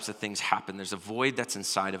these types of things happen, there's a void that's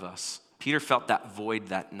inside of us. Peter felt that void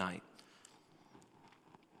that night.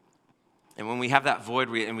 And when we have that void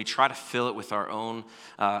and we try to fill it with our own,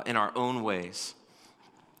 in our own ways,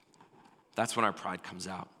 that's when our pride comes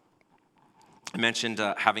out. I mentioned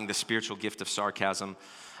having the spiritual gift of sarcasm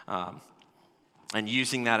and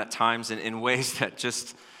using that at times in ways that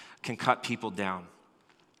just can cut people down.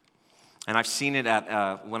 And I've seen it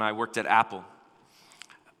when I worked at Apple.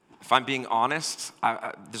 If I'm being honest,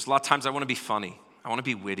 there's a lot of times I want to be funny. I want to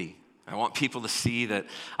be witty. I want people to see that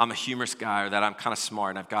I'm a humorous guy or that I'm kind of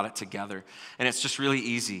smart and I've got it together. And it's just really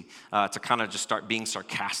easy to kind of just start being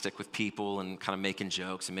sarcastic with people and kind of making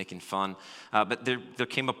jokes and making fun. But there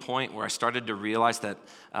came a point where I started to realize that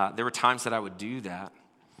there were times that I would do that.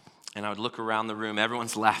 And I would look around the room,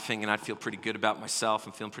 everyone's laughing, and I'd feel pretty good about myself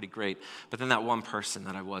and feeling pretty great. But then that one person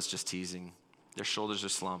that I was just teasing, their shoulders are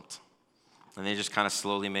slumped. And they just kind of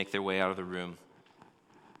slowly make their way out of the room.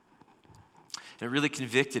 And it really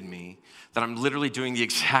convicted me that I'm literally doing the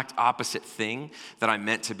exact opposite thing that I'm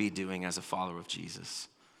meant to be doing as a follower of Jesus.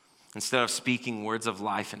 Instead of speaking words of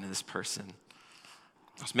life into this person,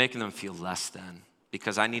 I was making them feel less than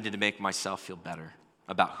because I needed to make myself feel better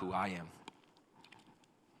about who I am.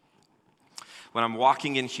 When I'm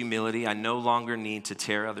walking in humility, I no longer need to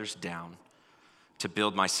tear others down to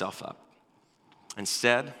build myself up.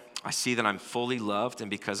 Instead, I see that I'm fully loved, and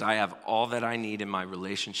because I have all that I need in my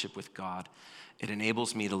relationship with God, it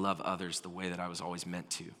enables me to love others the way that I was always meant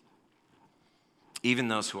to, even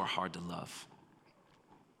those who are hard to love.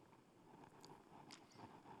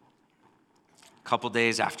 A couple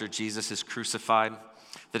days after Jesus is crucified,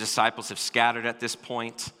 the disciples have scattered at this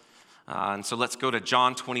point. And so let's go to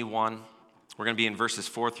John 21. We're going to be in verses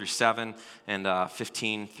 4 through 7 and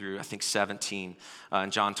 15 through, I think, 17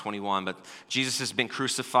 in John 21. But Jesus has been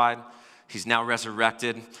crucified. He's now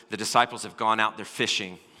resurrected. The disciples have gone out. They're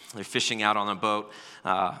fishing. They're fishing out on a boat.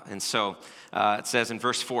 And so it says in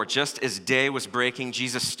verse 4, just as day was breaking,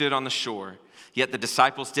 Jesus stood on the shore. Yet the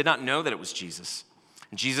disciples did not know that it was Jesus.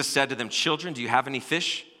 And Jesus said to them, children, do you have any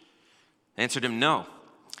fish? They answered him, no.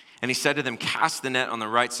 And he said to them, cast the net on the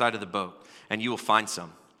right side of the boat, and you will find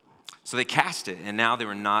some. So they cast it, and now they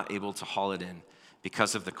were not able to haul it in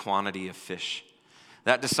because of the quantity of fish.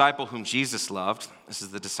 That disciple whom Jesus loved, this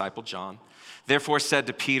is the disciple John, therefore said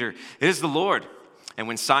to Peter, "It is the Lord." And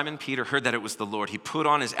when Simon Peter heard that it was the Lord, he put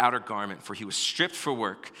on his outer garment, for he was stripped for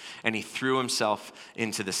work, and he threw himself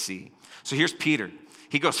into the sea. So here's Peter.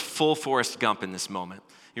 He goes full Forrest Gump in this moment.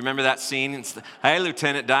 You remember that scene? It's hey,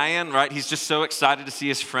 Lieutenant Dan, right? He's just so excited to see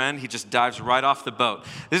his friend. He just dives right off the boat.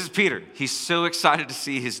 This is Peter. He's so excited to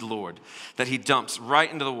see his Lord that he dumps right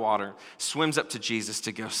into the water, swims up to Jesus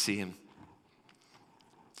to go see him.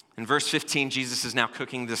 In verse 15, Jesus is now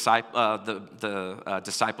cooking the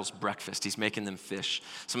disciples breakfast. He's making them fish,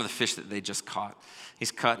 some of the fish that they just caught.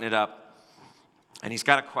 He's cutting it up, and he's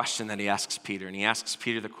got a question that he asks Peter, and he asks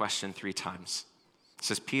Peter the question 3 times. He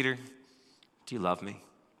says, "Peter, do you love me?"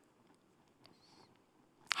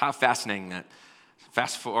 How fascinating that.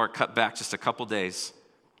 Fast forward, cut back just a couple days.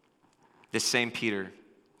 This same Peter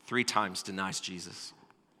 3 times denies Jesus.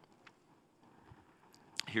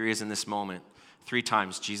 Here he is in this moment. 3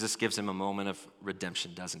 times, Jesus gives him a moment of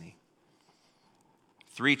redemption, doesn't he?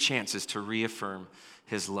 3 chances to reaffirm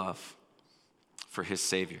his love for his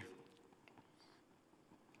Savior.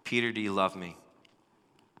 Peter, do you love me?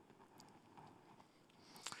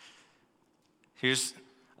 Here's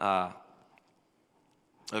a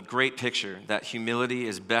great picture that humility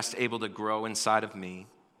is best able to grow inside of me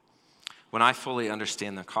when I fully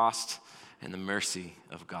understand the cost and the mercy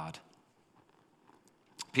of God.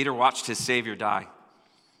 Peter watched his Savior die.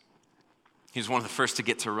 He was one of the first to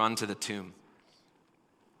get to run to the tomb.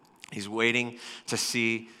 He's waiting to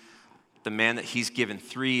see the man that he's given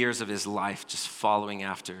 3 years of his life just following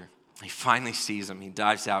after. He finally sees him. He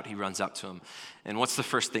dives out. He runs up to him. And what's the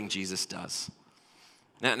first thing Jesus does?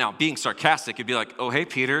 Now, being sarcastic, it'd be like, "Oh, hey,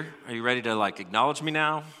 Peter, are you ready to acknowledge me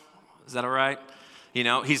now? Is that all right?" You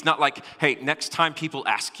know, he's not like, "Hey, next time people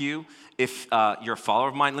ask you if you're a follower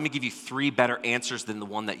of mine, let me give you 3 better answers than the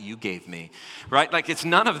one that you gave me," right? It's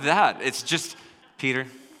none of that. It's just, "Peter,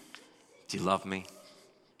 do you love me?"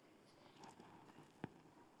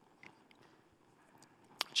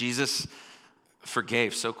 Jesus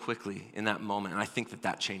forgave so quickly in that moment, and I think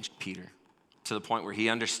that changed Peter to the point where he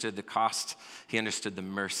understood the cost, he understood the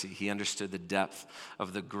mercy, he understood the depth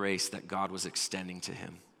of the grace that God was extending to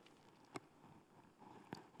him.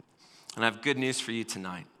 And I have good news for you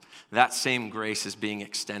tonight. That same grace is being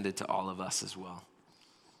extended to all of us as well.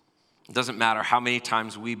 It doesn't matter how many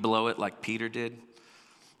times we blow it like Peter did.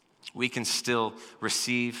 We can still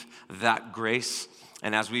receive that grace.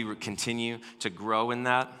 And as we continue to grow in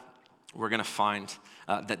that, we're going to find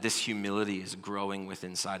that this humility is growing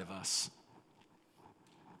within inside of us.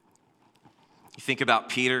 You think about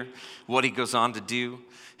Peter, what he goes on to do.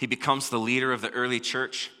 He becomes the leader of the early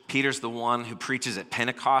church. Peter's the one who preaches at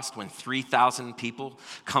Pentecost when 3,000 people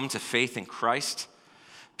come to faith in Christ.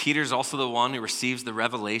 Peter's also the one who receives the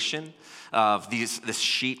revelation of this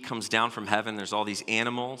sheet comes down from heaven. There's all these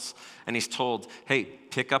animals. And he's told, "Hey,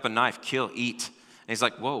 pick up a knife, kill, eat." And he's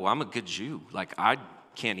like, "Whoa, I'm a good Jew. I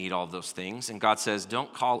can't eat all those things." And God says,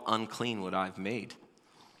 "Don't call unclean what I've made."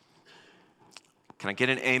 Can I get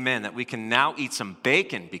an amen that we can now eat some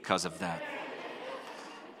bacon because of that?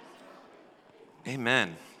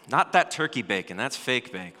 Amen. Not that turkey bacon. That's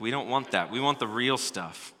fake bacon. We don't want that. We want the real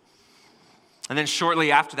stuff. And then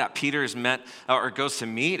shortly after that, Peter is goes to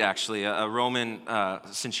meet, actually, a Roman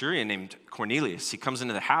centurion named Cornelius. He comes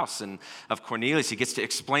into the house of Cornelius. He gets to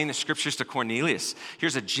explain the scriptures to Cornelius.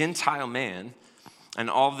 Here's a Gentile man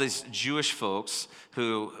and all of these Jewish folks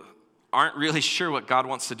who aren't really sure what God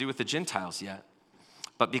wants to do with the Gentiles yet.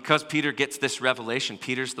 But because Peter gets this revelation,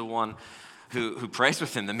 Peter's the one who prays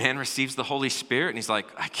with him. The man receives the Holy Spirit, and he's like,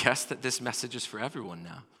 "I guess that this message is for everyone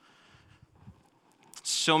now."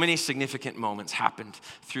 So many significant moments happened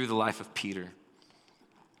through the life of Peter.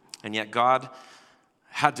 And yet God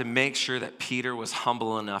had to make sure that Peter was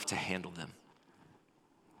humble enough to handle them.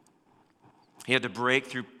 He had to break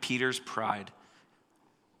through Peter's pride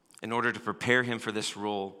in order to prepare him for this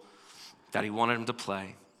role that he wanted him to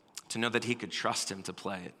play, to know that he could trust him to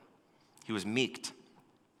play it. He was meek.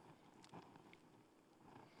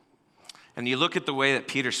 And you look at the way that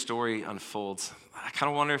Peter's story unfolds, I kind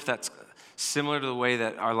of wonder if that's similar to the way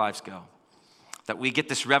that our lives go. That we get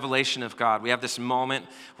this revelation of God. We have this moment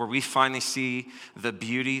where we finally see the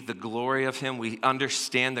beauty, the glory of him. We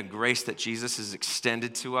understand the grace that Jesus has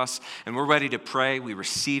extended to us, and we're ready to pray. We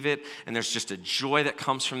receive it, and there's just a joy that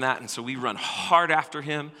comes from that. And so we run hard after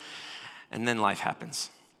him, and then life happens.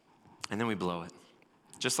 And then we blow it,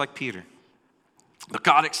 just like Peter. But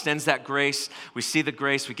God extends that grace. We see the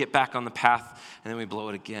grace, we get back on the path, and then we blow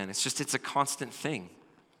it again. It's a constant thing.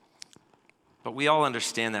 But we all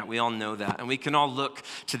understand that. We all know that. And we can all look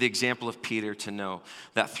to the example of Peter to know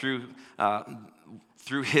that through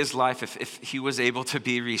his life, if he was able to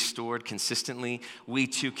be restored consistently, we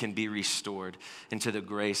too can be restored into the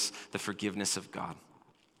grace, the forgiveness of God.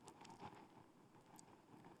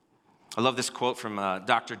 I love this quote from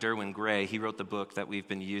Dr. Derwin Gray. He wrote the book that we've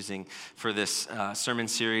been using for this sermon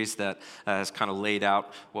series that has kind of laid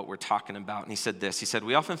out what we're talking about. And he said this. He said,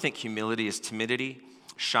 "We often think humility is timidity,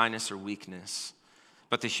 shyness, or weakness.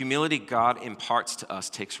 But the humility God imparts to us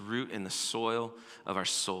takes root in the soil of our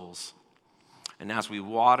souls. And as we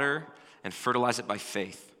water and fertilize it by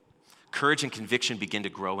faith, courage and conviction begin to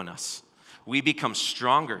grow in us. We become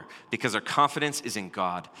stronger because our confidence is in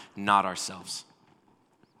God, not ourselves.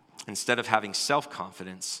 Instead of having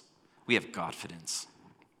self-confidence, we have Godfidence."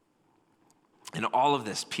 In all of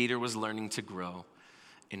this, Peter was learning to grow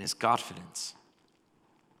in his Godfidence.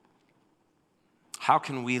 How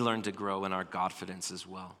can we learn to grow in our Godfidence as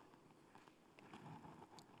well?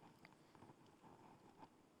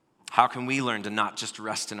 How can we learn to not just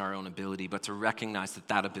rest in our own ability, but to recognize that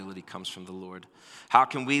that ability comes from the Lord? How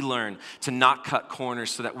can we learn to not cut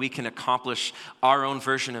corners so that we can accomplish our own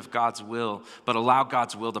version of God's will, but allow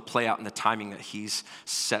God's will to play out in the timing that He's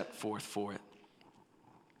set forth for it?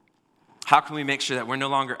 How can we make sure that we're no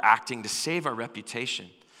longer acting to save our reputation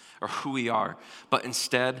or who we are, but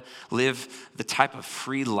instead live the type of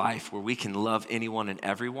free life where we can love anyone and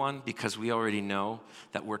everyone because we already know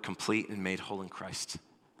that we're complete and made whole in Christ?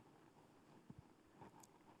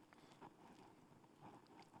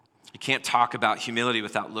 You can't talk about humility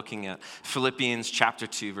without looking at Philippians chapter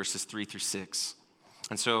 2, verses 3 through 6.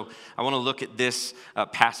 And so I want to look at this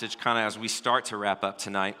passage kind of as we start to wrap up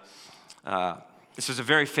tonight. This is a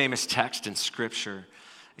very famous text in Scripture,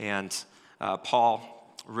 and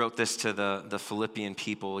Paul wrote this to the Philippian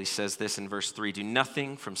people. He says this in verse 3, "Do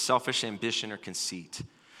nothing from selfish ambition or conceit,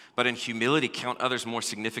 but in humility count others more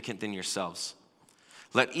significant than yourselves.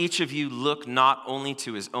 Let each of you look not only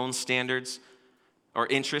to his own standards or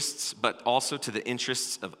interests, but also to the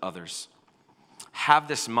interests of others. Have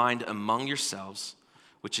this mind among yourselves,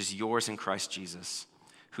 which is yours in Christ Jesus,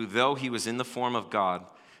 who though he was in the form of God,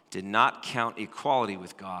 did not count equality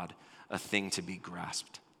with God a thing to be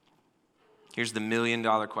grasped." Here's the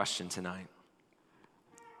million-dollar question tonight.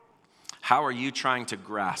 How are you trying to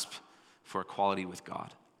grasp for equality with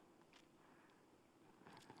God?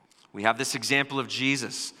 We have this example of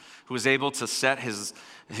Jesus, who was able to set his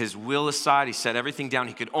will aside. He set everything down.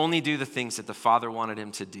 He could only do the things that the Father wanted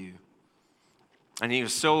him to do. And he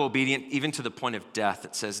was so obedient, even to the point of death.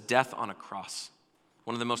 It says death on a cross,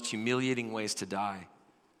 one of the most humiliating ways to die.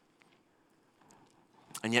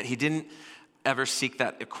 And yet he didn't ever seek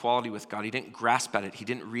that equality with God. He didn't grasp at it. He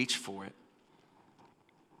didn't reach for it.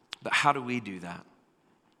 But how do we do that?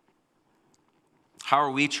 How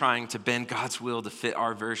are we trying to bend God's will to fit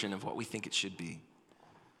our version of what we think it should be?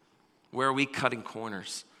 Where are we cutting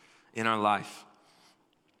corners in our life?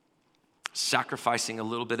 Sacrificing a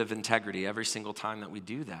little bit of integrity every single time that we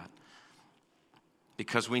do that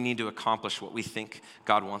because we need to accomplish what we think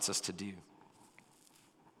God wants us to do.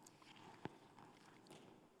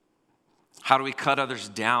 How do we cut others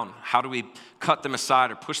down? How do we cut them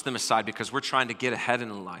aside or push them aside because we're trying to get ahead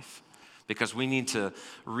in life? Because we need to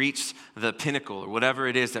reach the pinnacle or whatever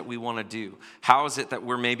it is that we want to do. How is it that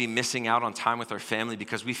we're maybe missing out on time with our family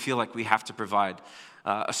because we feel like we have to provide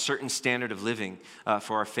a certain standard of living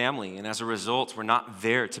for our family? And as a result, we're not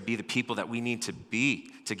there to be the people that we need to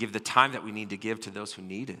be, to give the time that we need to give to those who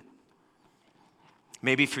need it.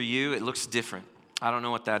 Maybe for you, it looks different. I don't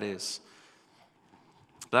know what that is.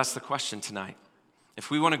 But that's the question tonight. If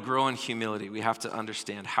we want to grow in humility, we have to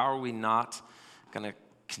understand, how are we not going to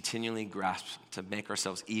continually grasp to make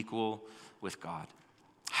ourselves equal with God?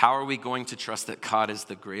 How are we going to trust that God is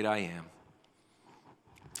the great I am,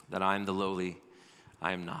 that I am the lowly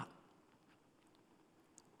I am not?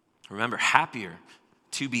 Remember, happier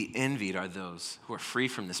to be envied are those who are free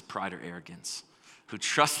from this pride or arrogance, who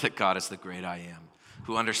trust that God is the great I am,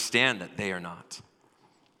 who understand that they are not.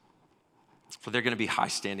 For they're going to be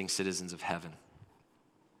high-standing citizens of heaven.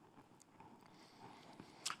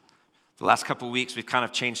 The last couple of weeks, we've kind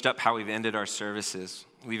of changed up how we've ended our services.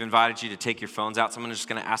 We've invited you to take your phones out. So I'm just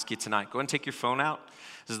going to ask you tonight, go ahead and take your phone out.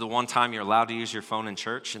 This is the one time you're allowed to use your phone in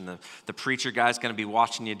church, and the preacher guy's going to be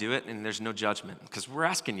watching you do it, and there's no judgment because we're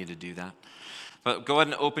asking you to do that. But go ahead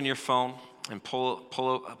and open your phone and pull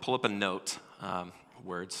up a note.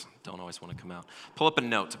 Words don't always want to come out. Pull up a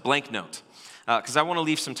note, a blank note, because I want to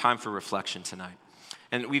leave some time for reflection tonight.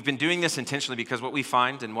 And we've been doing this intentionally because what we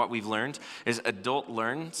find and what we've learned is adult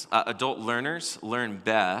learners learn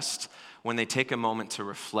best when they take a moment to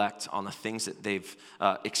reflect on the things that they've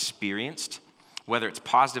experienced, whether it's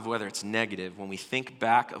positive, whether it's negative, when we think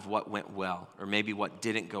back of what went well, or maybe what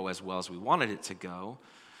didn't go as well as we wanted it to go,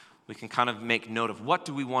 we can kind of make note of what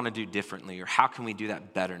do we want to do differently, or how can we do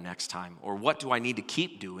that better next time, or what do I need to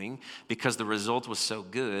keep doing because the result was so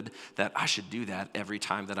good that I should do that every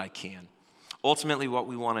time that I can. Ultimately, what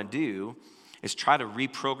we want to do is try to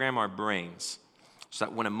reprogram our brains so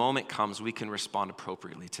that when a moment comes, we can respond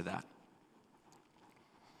appropriately to that.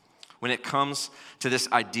 When it comes to this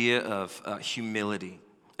idea of humility,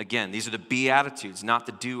 again, these are the be attitudes, not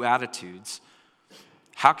the do attitudes.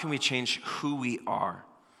 How can we change who we are?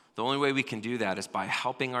 The only way we can do that is by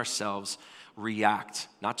helping ourselves react,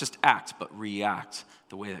 not just act, but react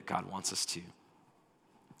the way that God wants us to.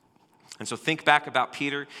 And so think back about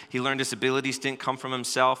Peter. He learned his abilities didn't come from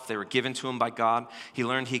himself. They were given to him by God. He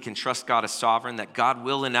learned he can trust God as sovereign, that God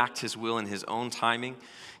will enact his will in his own timing.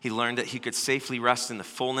 He learned that he could safely rest in the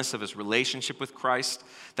fullness of his relationship with Christ,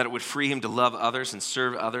 that it would free him to love others and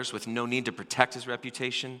serve others with no need to protect his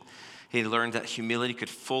reputation. He learned that humility could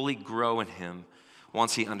fully grow in him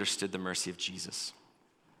once he understood the mercy of Jesus.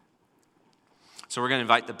 So we're going to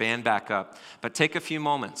invite the band back up, but take a few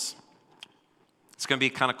moments. It's going to be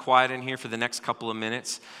kind of quiet in here for the next couple of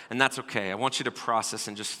minutes, and that's okay. I want you to process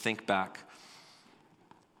and just think back.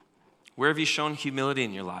 Where have you shown humility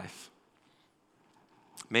in your life?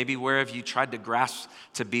 Maybe where have you tried to grasp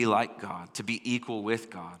to be like God, to be equal with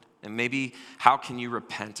God? And maybe how can you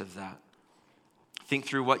repent of that? Think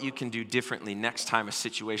through what you can do differently next time a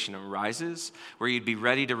situation arises where you'd be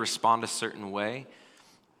ready to respond a certain way.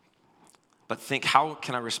 But think, how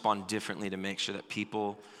can I respond differently to make sure that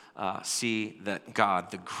people see that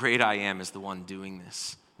God, the great I am, is the one doing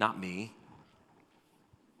this, not me?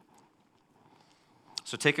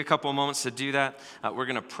 So take a couple of moments to do that. We're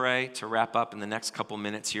going to pray to wrap up in the next couple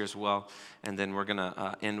minutes here as well. And then we're going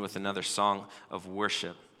to end with another song of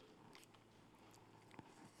worship.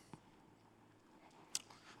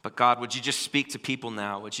 But God, would you just speak to people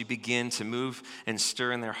now? Would you begin to move and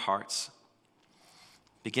stir in their hearts?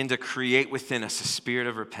 Begin to create within us a spirit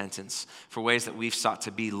of repentance for ways that we've sought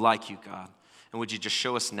to be like you, God. And would you just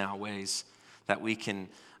show us now ways that we can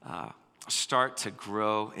start to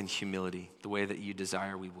grow in humility the way that you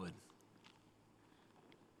desire we would.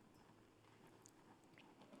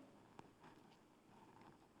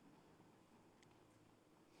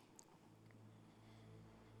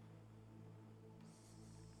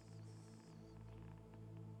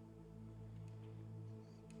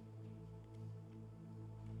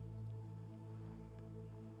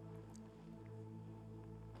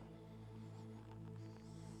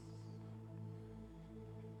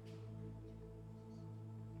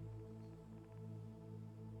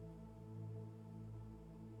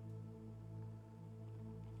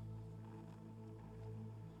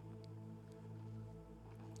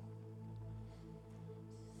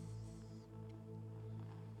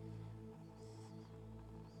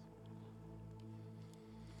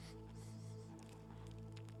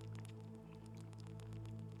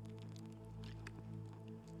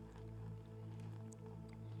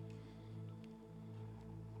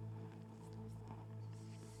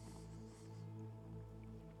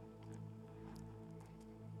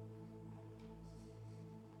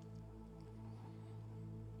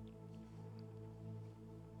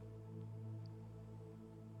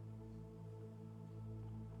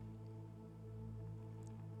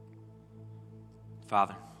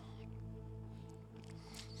 Father,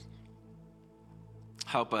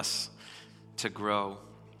 help us to grow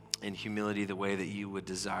in humility the way that you would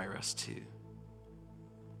desire us to.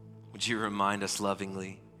 Would you remind us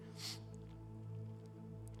lovingly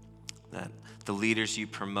that the leaders you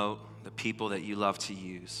promote, the people that you love to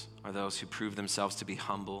use, are those who prove themselves to be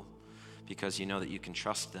humble because you know that you can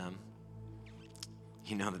trust them.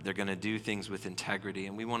 You know that they're going to do things with integrity,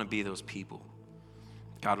 and we want to be those people.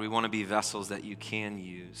 God, we want to be vessels that you can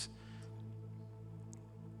use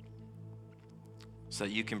so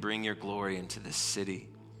that you can bring your glory into this city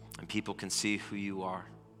and people can see who you are.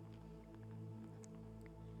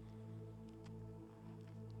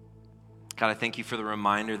 God, I thank you for the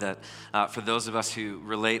reminder that for those of us who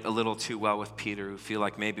relate a little too well with Peter, who feel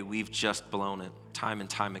like maybe we've just blown it time and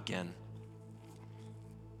time again.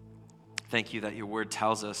 Thank you that your word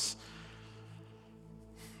tells us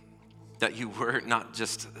that you were not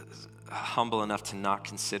just humble enough to not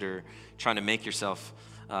consider trying to make yourself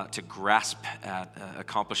to grasp at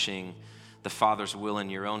accomplishing the Father's will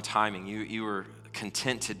in your own timing. You were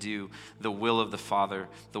content to do the will of the Father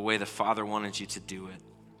the way the Father wanted you to do it.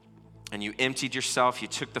 And you emptied yourself. You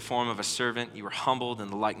took the form of a servant. You were humbled in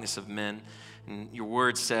the likeness of men. And your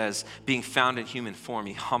word says, being found in human form,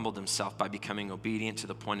 he humbled himself by becoming obedient to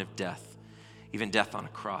the point of death, even death on a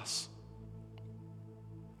cross.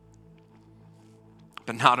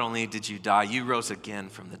 But not only did you die, you rose again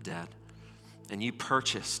from the dead, and you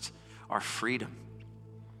purchased our freedom.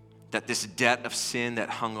 That this debt of sin that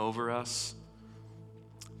hung over us,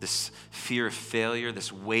 this fear of failure,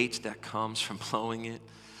 this weight that comes from blowing it,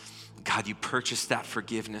 God, you purchased that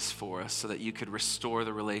forgiveness for us so that you could restore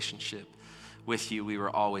the relationship with you we were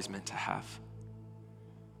always meant to have.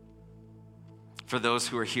 For those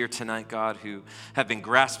who are here tonight, God, who have been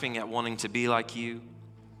grasping at wanting to be like you,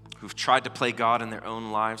 who've tried to play God in their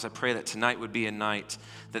own lives, I pray that tonight would be a night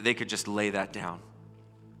that they could just lay that down.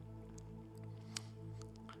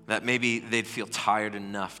 That maybe they'd feel tired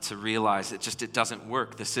enough to realize that it doesn't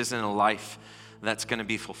work. This isn't a life that's going to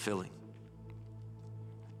be fulfilling.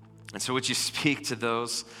 And so would you speak to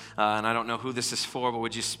those, and I don't know who this is for, but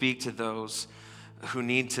would you speak to those who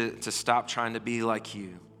need to stop trying to be like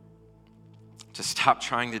you, to stop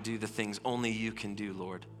trying to do the things only you can do,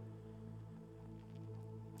 Lord?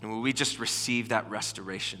 And will we just receive that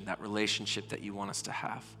restoration, that relationship that you want us to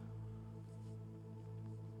have?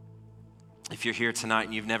 If you're here tonight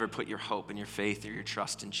and you've never put your hope and your faith or your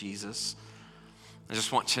trust in Jesus, I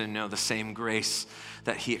just want you to know the same grace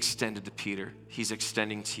that he extended to Peter, he's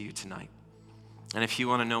extending to you tonight. And if you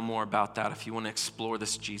want to know more about that, if you want to explore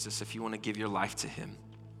this Jesus, if you want to give your life to him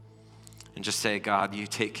and just say, God, you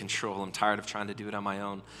take control. I'm tired of trying to do it on my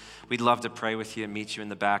own. We'd love to pray with you and meet you in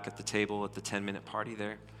the back at the table at the 10-minute party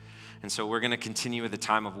there. And so we're going to continue with a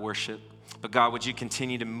time of worship. But God, would you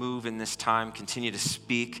continue to move in this time, continue to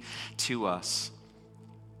speak to us.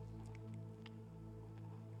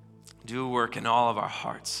 Do a work in all of our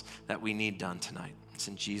hearts that we need done tonight. It's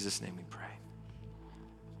in Jesus' name we pray.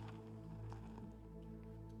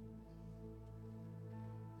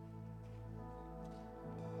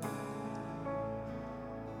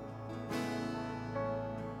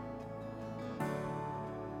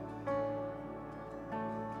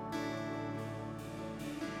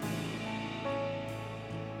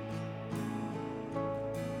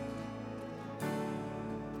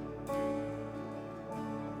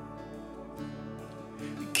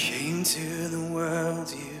 To the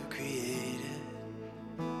world you created,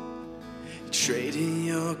 trading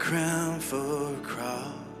your crown for a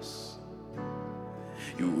cross.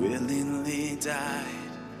 You willingly died,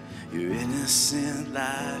 your innocent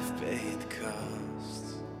life paid the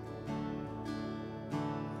cost.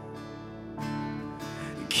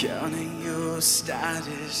 Counting your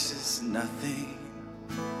status is nothing.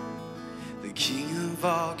 The King of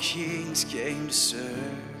all kings came to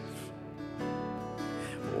serve.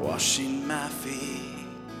 Washing my feet,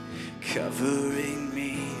 covering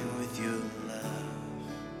me with your love.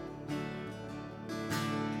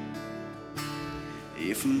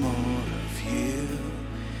 If more of you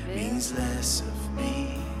means less of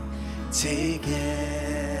me, take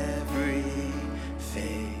everything.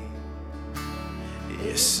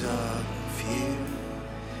 Yes, all of you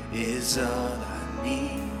is all I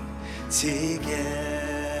need. Take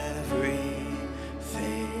everything.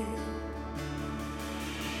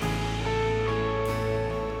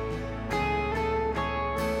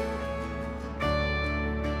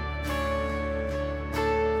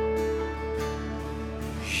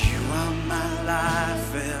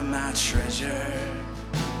 Treasure,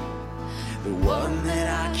 the one that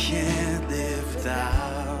I can't live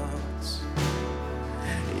without.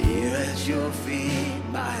 Here at your feet,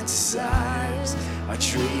 my desires, my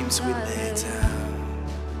dreams we lay down.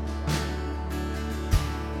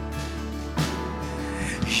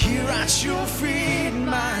 Here at your feet,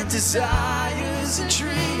 my desires and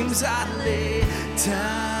dreams I lay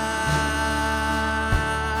down.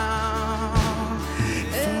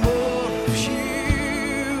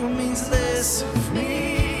 Of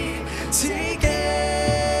me, take everything.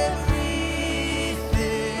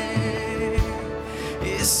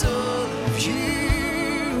 It's all of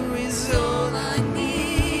you, is all I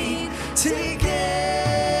need. Take everything.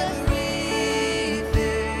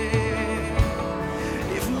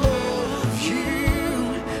 If more of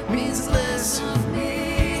you means less of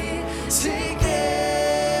me, take everything.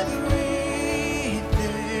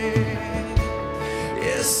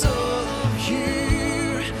 It's all of you.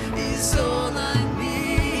 All I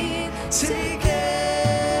need, take everything.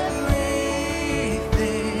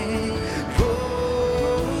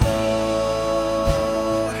 Oh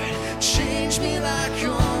Lord, change me like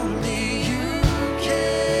only you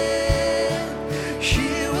can.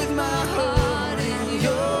 Here with my heart in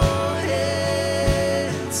your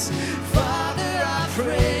hands, Father, I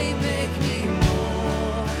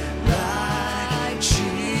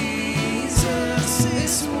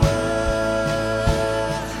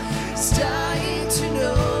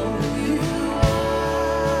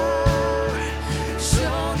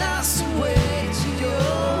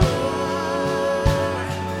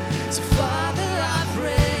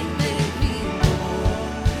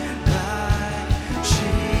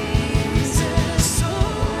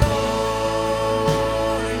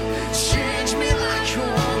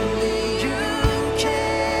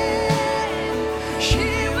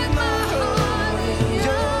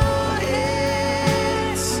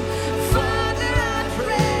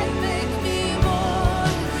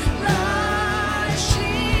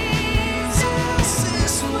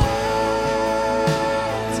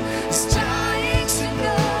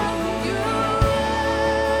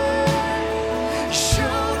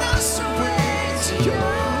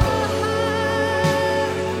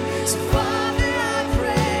So Father, I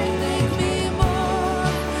pray, make me more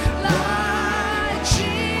like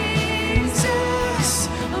Jesus,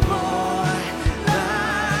 more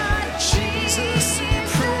like Jesus. We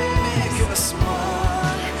pray, make us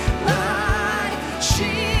more like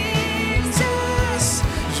Jesus.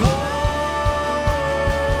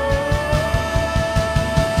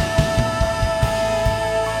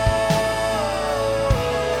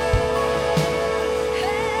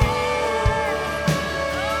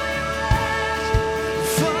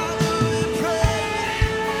 Father, we pray,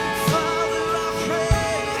 Father, I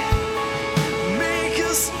pray, make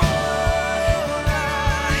us more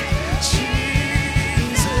like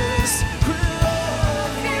Jesus. We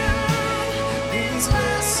love you, means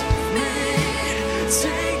less of me.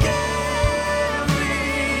 Take everything.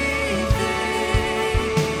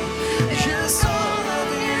 Yes, all of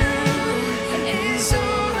you is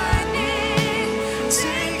all I need.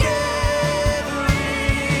 Take everything.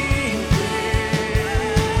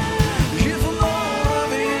 If more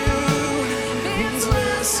of you means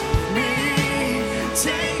less of me,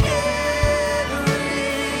 take everything.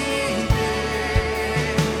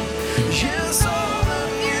 Yes, all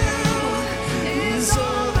of you is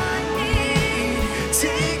all I need.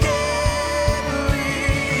 Take everything.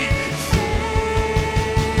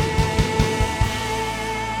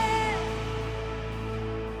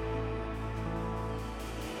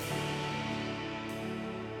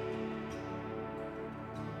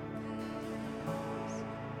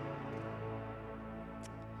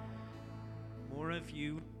 More of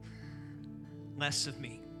you, less of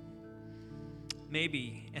me.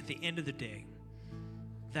 Maybe at the end of the day,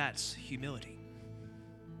 that's humility.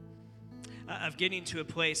 Of getting to a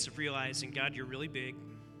place of realizing, God, you're really big,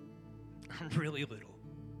 I'm really little.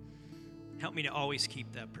 Help me to always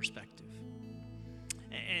keep that perspective.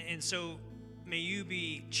 And so may you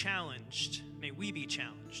be challenged, may we be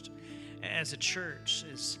challenged as a church,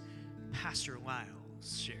 as Pastor Lyle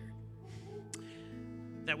shared,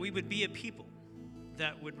 that we would be a people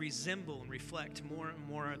that would resemble and reflect more and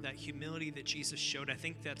more of that humility that Jesus showed. I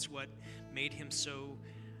think that's what made him so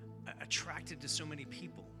attracted to so many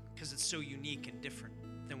people, because it's so unique and different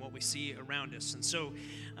than what we see around us. And so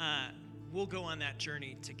we'll go on that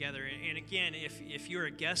journey together. And again, if you're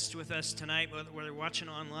a guest with us tonight, whether watching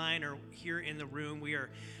online or here in the room, we are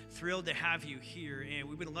thrilled to have you here, and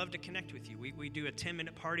we would love to connect with you. We do a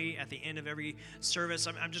 10-minute party at the end of every service.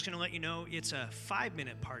 I'm just going to let you know it's a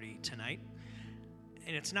 5-minute party tonight.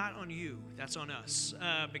 And it's not on you, that's on us,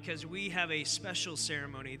 because we have a special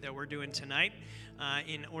ceremony that we're doing tonight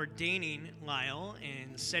in ordaining Lyle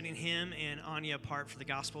and setting him and Anya apart for the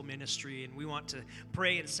gospel ministry. And we want to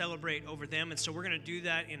pray and celebrate over them. And so we're going to do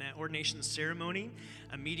that in an ordination ceremony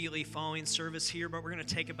immediately following service here, but we're going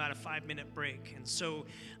to take about a 5-minute break. And so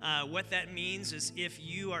what that means is if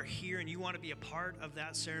you are here and you want to be a part of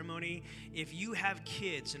that ceremony, if you have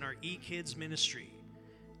kids in our eKids ministry,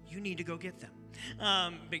 you need to go get them.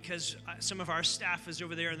 Because some of our staff is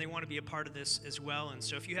over there and they want to be a part of this as well. And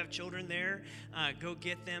so if you have children there, go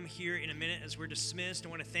get them here in a minute as we're dismissed. I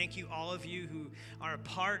want to thank you, all of you who are a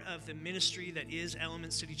part of the ministry that is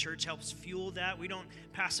Element City Church, helps fuel that. We don't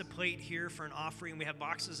pass a plate here for an offering. We have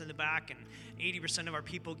boxes in the back, and 80% of our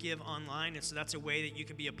people give online. And so that's a way that you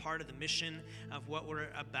can be a part of the mission of what we're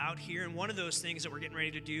about here. And one of those things that we're getting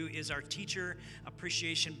ready to do is our teacher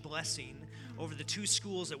appreciation blessing over the 2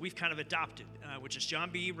 schools that we've kind of adopted, which is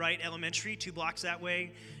John B. Wright Elementary, 2 blocks that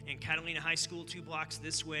way, and Catalina High School, 2 blocks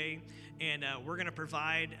this way. And we're going to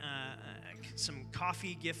provide some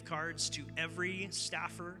coffee gift cards to every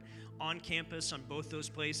staffer on campus on both those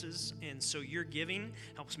places. And so your giving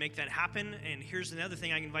helps make that happen. And here's another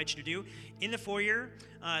thing I invite you to do. In the foyer,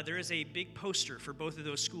 there is a big poster for both of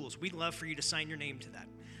those schools. We'd love for you to sign your name to that,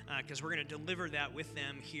 because we're going to deliver that with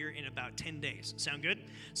them here in about 10 days. Sound good?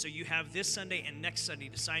 So you have this Sunday and next Sunday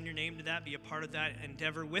to sign your name to that, be a part of that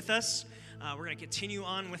endeavor with us. We're going to continue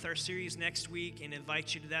on with our series next week and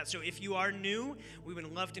invite you to that. So if you are new, we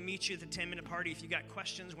would love to meet you at the 10-minute party. If you got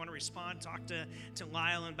questions, want to respond, talk to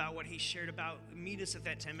Lyle about what he shared about, meet us at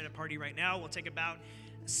that 10-minute party right now. We'll take about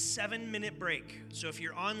a 7-minute break. So if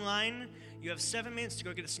you're online, you have 7 minutes to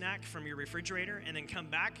go get a snack from your refrigerator and then come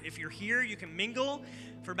back. If you're here, you can mingle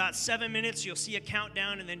for about 7 minutes. You'll see a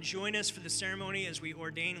countdown, and then join us for the ceremony as we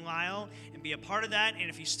ordain Lyle and be a part of that. And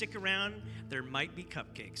if you stick around, there might be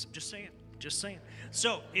cupcakes. I'm just saying. Just saying.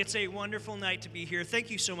 So it's a wonderful night to be here. Thank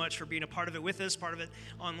you so much for being a part of it with us, part of it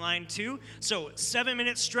online too. So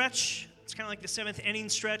 7-minute stretch. It's kind of like the 7th inning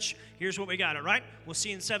stretch. Here's what we got, all right? We'll see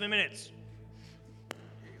you in 7 minutes.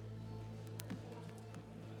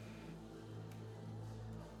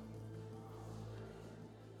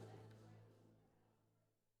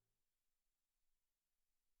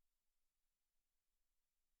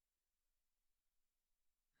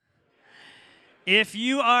 If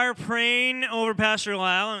you are praying over Pastor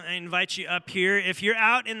Lyle, I invite you up here. If you're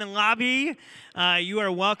out in the lobby, you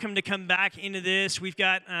are welcome to come back into this. We've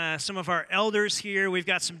got some of our elders here. We've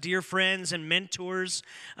got some dear friends and mentors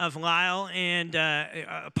of Lyle and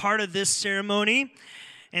a part of this ceremony.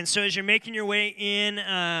 And so as you're making your way in,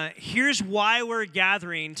 here's why we're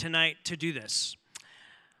gathering tonight to do this.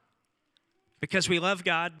 Because we love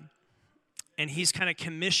God, and He's kind of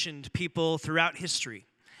commissioned people throughout history.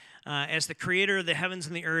 As the creator of the heavens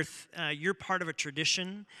and the earth, you're part of a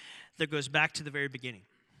tradition that goes back to the very beginning.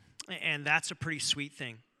 And that's a pretty sweet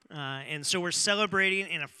thing. And so we're celebrating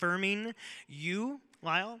and affirming you,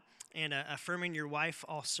 Lyle, and affirming your wife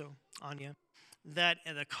also, Anya. That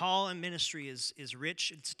the call and ministry is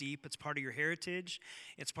rich, it's deep, it's part of your heritage,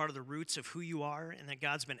 it's part of the roots of who you are, and that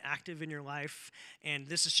God's been active in your life, and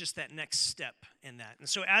this is just that next step in that. And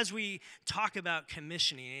so as we talk about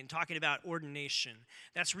commissioning and talking about ordination,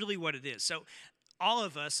 that's really what it is. So all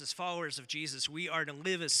of us as followers of Jesus, we are to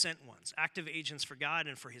live as sent ones, active agents for God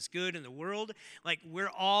and for His good in the world. Like, we're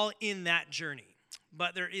all in that journey.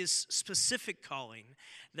 But there is specific calling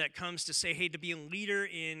that comes to say, hey, to be a leader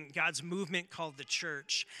in God's movement called the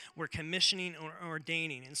church, we're commissioning or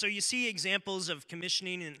ordaining. And so you see examples of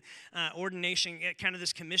commissioning and ordination, kind of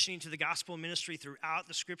this commissioning to the gospel ministry throughout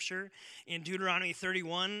the scripture. In Deuteronomy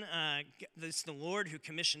 31, it's the Lord who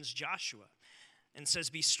commissions Joshua and says,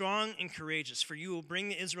 be strong and courageous, for you will bring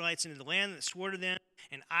the Israelites into the land that swore to them,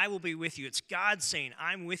 and I will be with you. It's God saying,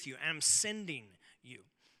 I'm with you, and I'm sending you.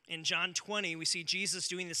 In John 20, we see Jesus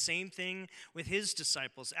doing the same thing with His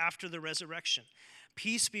disciples after the resurrection.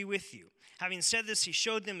 Peace be with you. Having said this, He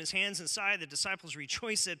showed them His hands and side. The disciples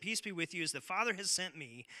rejoiced, said, peace be with you. As the Father has sent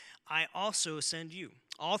me, I also send you.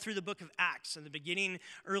 All through the book of Acts, in the beginning,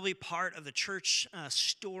 early part of the church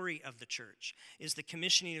story of the church, is the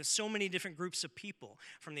commissioning of so many different groups of people,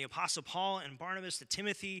 from the Apostle Paul and Barnabas to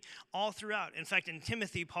Timothy, all throughout. In fact, in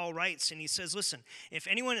Timothy, Paul writes, and he says, listen, if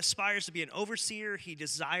anyone aspires to be an overseer, he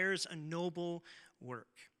desires a noble work.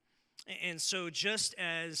 And so just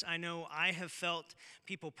as I know I have felt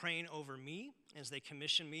people praying over me as they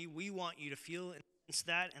commission me, we want you to feel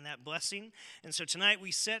that and that blessing. And so tonight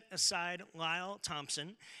we set aside Lyle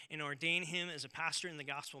Thompson and ordain him as a pastor in the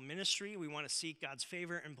gospel ministry. We want to seek God's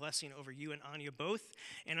favor and blessing over you and Anya both.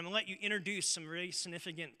 And I'm going to let you introduce some very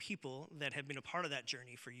significant people that have been a part of that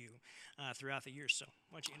journey for you throughout the years. So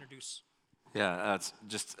why don't you introduce? Yeah, it's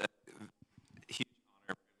just a huge honor and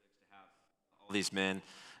privilege to have all these men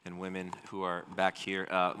and women who are back here.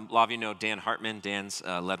 A lot of you know Dan Hartman. Dan's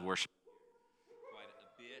led worship quite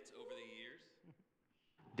a bit over the years.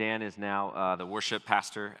 Dan is now the worship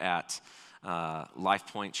pastor at Life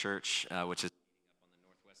Point Church, which is up on the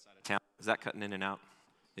northwest side of town. Is that cutting in and out?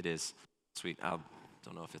 It is. Sweet. I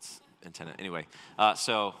don't know if it's intended. Anyway,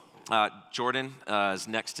 so Jordan is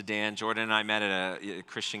next to Dan. Jordan and I met at a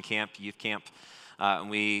Christian camp, youth camp,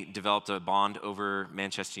 and we developed a bond over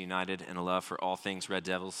Manchester United and a love for all things Red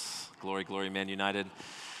Devils. Glory, glory, Man United.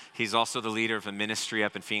 He's also the leader of a ministry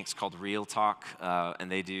up in Phoenix called Real Talk,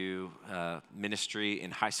 and they do ministry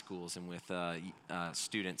in high schools and with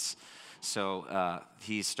students. So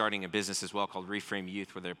he's starting a business as well called Reframe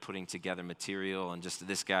Youth, where they're putting together material. And just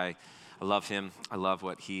this guy, I love him. I love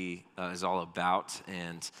what he is all about,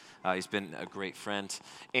 and he's been a great friend.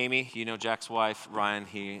 Amy, you know Jack's wife. Ryan,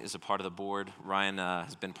 he is a part of the board. Ryan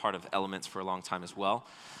has been part of Elements for a long time as well.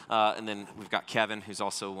 And then we've got Kevin, who's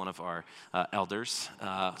also one of our elders.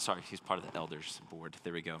 Sorry, he's part of the elders board.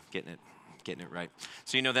 There we go, getting it right.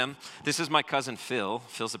 So you know them. This is my cousin Phil.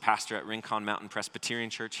 Phil's a pastor at Rincon Mountain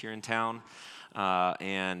Presbyterian Church here in town.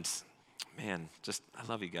 And man, just I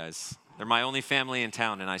love you guys. They're my only family in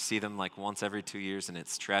town, and I see them like once every 2 years, and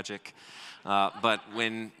it's tragic. But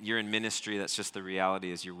when you're in ministry, that's just the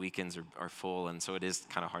reality, is your weekends are full, and so it is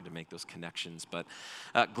kind of hard to make those connections. But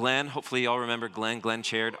Glenn, hopefully you all remember Glenn. Glenn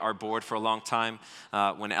chaired our board for a long time.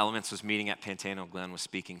 When Elements was meeting at Pantano, Glenn was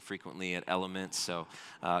speaking frequently at Elements. So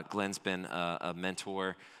Glenn's been a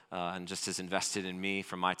mentor and just has invested in me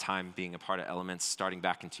from my time being a part of Elements starting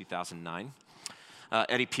back in 2009.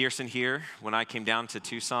 Eddie Pearson here, when I came down to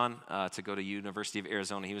Tucson to go to University of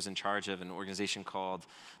Arizona, he was in charge of an organization called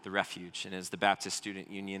The Refuge, and is the Baptist Student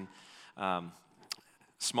Union.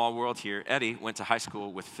 Small world here. Eddie went to high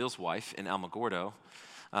school with Phil's wife in Alamogordo,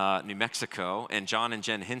 New Mexico, and John and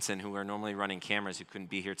Jen Hinson, who are normally running cameras, who couldn't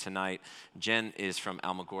be here tonight. Jen is from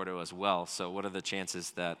Alamogordo as well, so what are the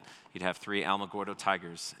chances that you'd have 3 Alamogordo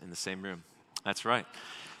Tigers in the same room? That's right.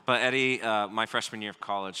 But Eddie, my freshman year of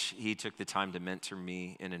college, he took the time to mentor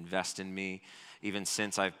me and invest in me. Even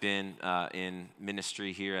since I've been in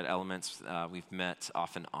ministry here at Elements, we've met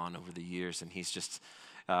off and on over the years, and he's just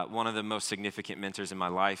one of the most significant mentors in my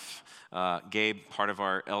life. Gabe, part of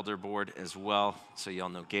our elder board as well, so y'all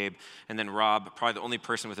know Gabe. And then Rob, probably the only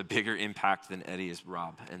person with a bigger impact than Eddie is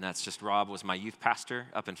Rob. And that's just Rob was my youth pastor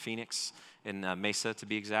up in Phoenix, in Mesa to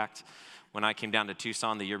be exact. When I came down to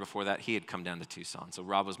Tucson the year before that, he had come down to Tucson. So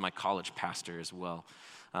Rob was my college pastor as well.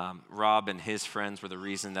 Rob and his friends were the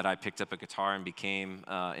reason that I picked up a guitar and became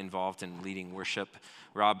involved in leading worship.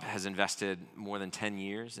 Rob has invested more than 10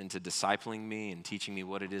 years into discipling me and teaching me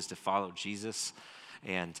what it is to follow Jesus.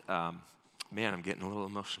 And man, I'm getting a little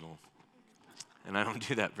emotional. And I don't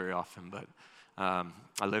do that very often, but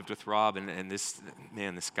I lived with Rob, and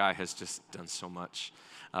this guy has just done so much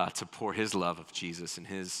to pour his love of Jesus and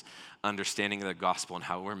his understanding of the gospel and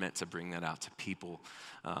how we're meant to bring that out to people.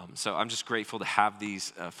 So I'm just grateful to have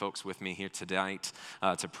these folks with me here tonight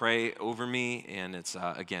to pray over me. And it's,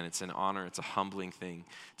 again, it's an honor. It's a humbling thing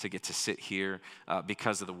to get to sit here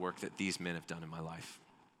because of the work that these men have done in my life.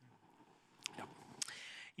 Yep.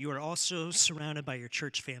 You are also surrounded by your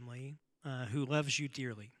church family who loves you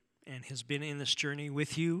dearly and has been in this journey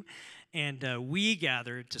with you. And we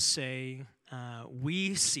gathered to say,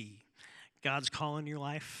 we see God's call in your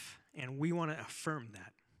life, and we want to affirm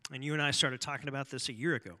that. And you and I started talking about this a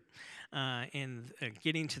year ago. And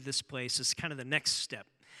getting to this place is kind of the next step,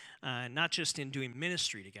 not just in doing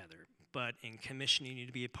ministry together, but in commissioning you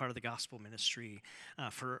to be a part of the gospel ministry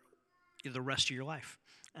for the rest of your life.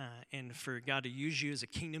 And for God to use you as a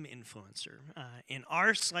kingdom influencer. In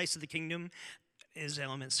our slice of the kingdom is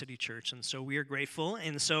Element City Church, and so we are grateful.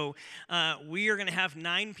 And so we are going to have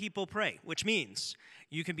 9 people pray, which means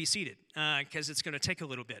you can be seated because it's going to take a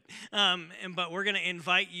little bit. But we're going to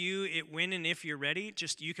invite you, when and if you're ready,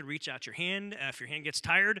 just you can reach out your hand. If your hand gets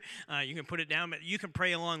tired, you can put it down, but you can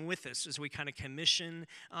pray along with us as we kind of commission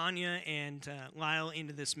Anya and Lyle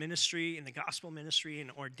into this ministry, in the gospel ministry,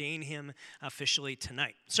 and ordain him officially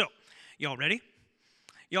tonight. So, y'all ready?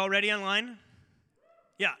 Y'all ready online?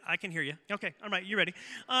 Yeah, I can hear you. Okay, all right, you ready?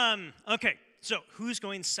 Okay, so who's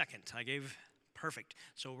going second? Perfect.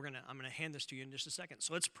 So I'm gonna hand this to you in just a second.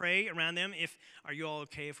 So let's pray around them. Are you all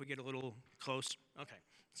okay if we get a little close? Okay,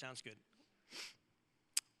 sounds good.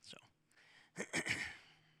 So,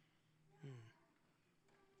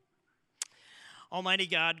 Almighty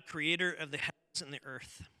God, creator of the heavens and the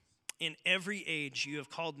earth, in every age you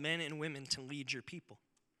have called men and women to lead your people.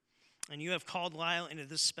 And you have called Lyle into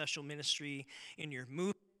this special ministry in your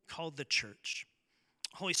movement called the church.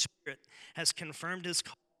 Holy Spirit has confirmed his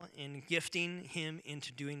call in gifting him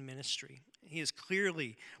into doing ministry. He has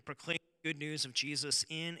clearly proclaimed the good news of Jesus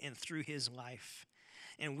in and through his life.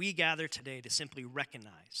 And we gather today to simply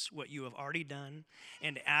recognize what you have already done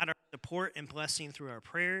and to add our support and blessing through our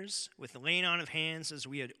prayers with the laying on of hands as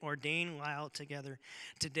we ordain Lyle together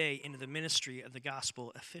today into the ministry of the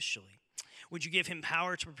gospel officially. Would you give him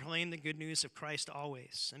power to proclaim the good news of Christ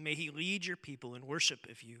always? And may he lead your people in worship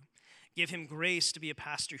of you. Give him grace to be a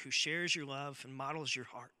pastor who shares your love and models your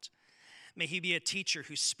heart. May he be a teacher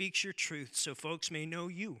who speaks your truth so folks may know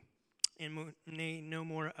you and may know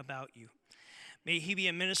more about you. May he be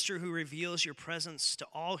a minister who reveals your presence to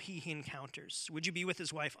all he encounters. Would you be with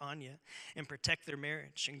his wife, Anya, and protect their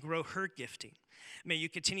marriage and grow her gifting? May you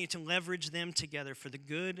continue to leverage them together for the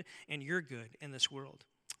good and your good in this world.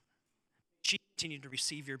 She continued to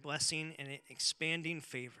receive your blessing and expanding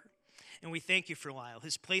favor. And we thank you for Lyle,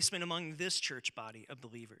 his placement among this church body of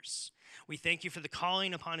believers. We thank you for the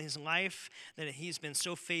calling upon his life that he's been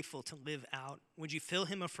so faithful to live out. Would you fill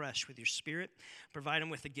him afresh with your spirit, provide him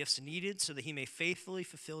with the gifts needed so that he may faithfully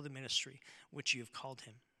fulfill the ministry which you have called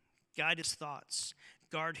him. Guide his thoughts,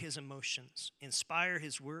 guard his emotions, inspire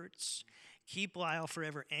his words. Keep Lyle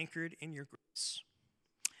forever anchored in your grace.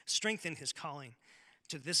 Strengthen his calling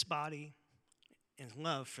to this body and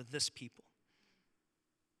love for this people.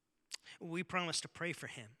 We promise to pray for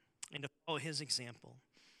him and to follow his example.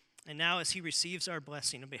 And now as he receives our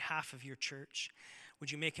blessing on behalf of your church,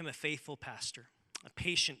 would you make him a faithful pastor, a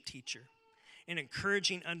patient teacher, an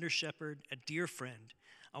encouraging under-shepherd, a dear friend,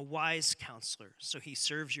 a wise counselor, so he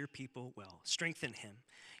serves your people well. Strengthen him,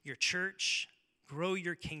 your church, grow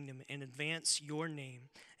your kingdom, and advance your name,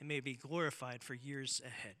 and may be glorified for years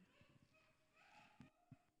ahead.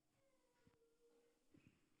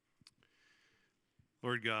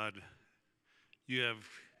 Lord God, you have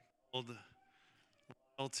called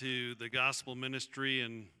Lyle to the gospel ministry,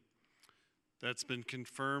 and that's been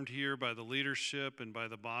confirmed here by the leadership and by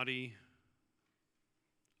the body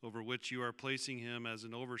over which you are placing him as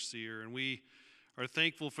an overseer. And we are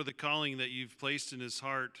thankful for the calling that you've placed in his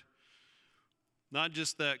heart, not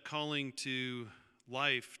just that calling to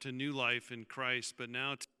life, to new life in Christ, but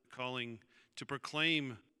now to calling to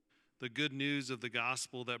proclaim the good news of the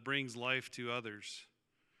gospel that brings life to others.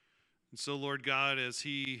 And so, Lord God, as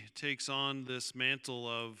he takes on this mantle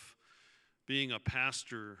of being a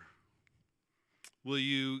pastor, will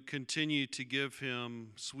you continue to give him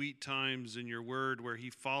sweet times in your word where he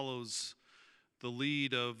follows the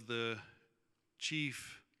lead of the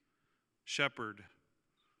chief shepherd,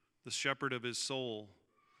 the shepherd of his soul,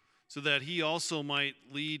 so that he also might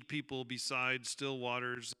lead people beside still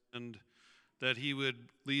waters, and that he would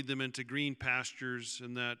lead them into green pastures,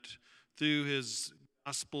 and that through his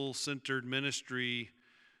gospel-centered ministry,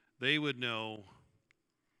 they would know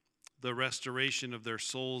the restoration of their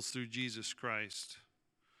souls through Jesus Christ.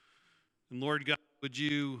 And Lord God, would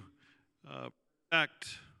you protect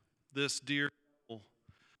this dear couple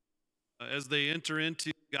as they enter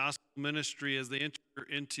into gospel ministry, as they enter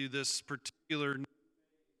into this particular need,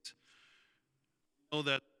 know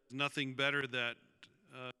that there's nothing better that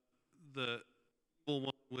the evil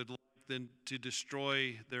one would like than to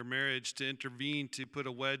destroy their marriage, to intervene, to put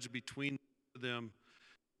a wedge between them.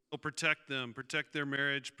 So protect them, protect their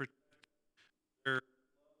marriage, protect their,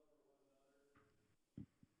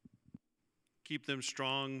 keep them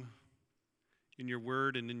strong in your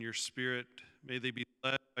word and in your spirit. May they be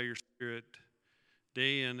led by your spirit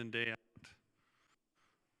day in and day out.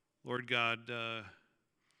 Lord God,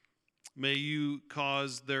 may you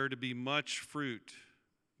cause there to be much fruit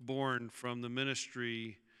born from the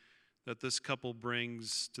ministry that this couple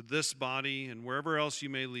brings to this body and wherever else you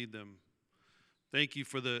may lead them. Thank you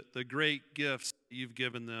for the great gifts that you've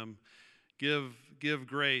given them. Give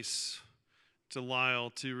grace to Lyle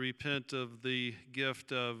to repent of the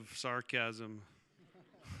gift of sarcasm.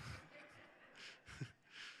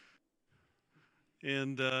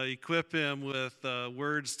 And equip him with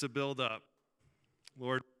words to build up.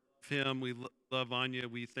 Lord, him, we love Anya.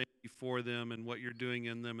 We thank you for them and what you're doing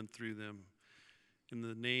in them and through them. In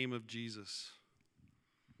the name of Jesus.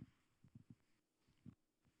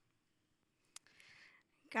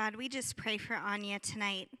 God, we just pray for Anya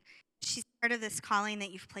tonight. She's part of this calling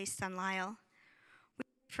that you've placed on Lyle. We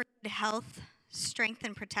pray for good health, strength,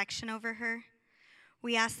 and protection over her.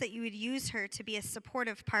 We ask that you would use her to be a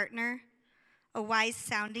supportive partner, a wise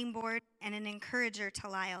sounding board, and an encourager to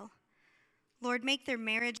Lyle. Lord, make their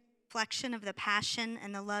marriage a reflection of the passion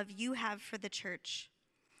and the love you have for the church.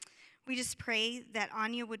 We just pray that in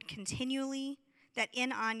Anya you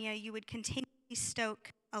would continually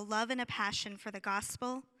stoke a love and a passion for the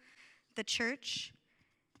gospel, the church,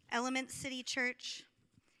 Element City Church,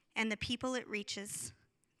 and the people it reaches,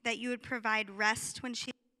 that you would provide rest when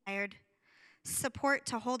she's tired, support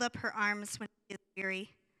to hold up her arms when she is weary.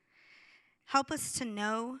 Help us to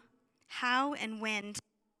know how and when to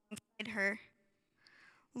guide her.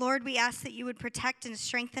 Lord, we ask that you would protect and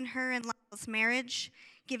strengthen her in Lyle's marriage,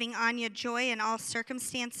 giving Anya joy in all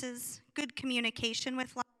circumstances, good communication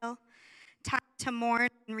with Lyle, time to mourn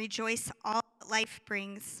and rejoice all that life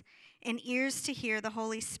brings, and ears to hear the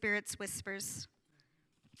Holy Spirit's whispers.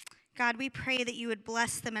 God, we pray that you would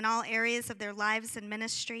bless them in all areas of their lives and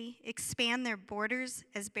ministry, expand their borders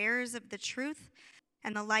as bearers of the truth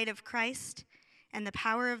and the light of Christ and the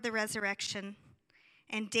power of the resurrection,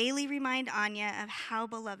 and daily remind Anya of how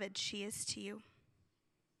beloved she is to you.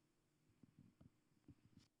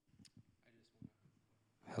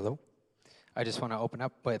 Hello. I just want to open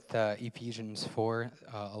up with Ephesians 4,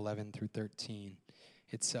 11 through 13.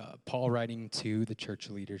 It's Paul writing to the church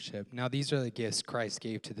leadership. Now these are the gifts Christ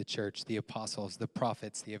gave to the church, the apostles, the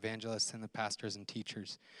prophets, the evangelists, and the pastors and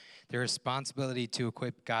teachers. Their responsibility to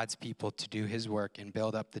equip God's people to do his work and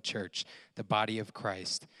build up the church, the body of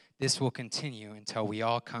Christ. This will continue until we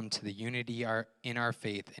all come to the unity in our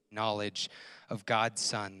faith and knowledge of God's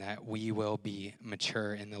Son, that we will be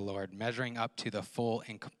mature in the Lord, measuring up to the full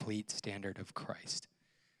and complete standard of Christ.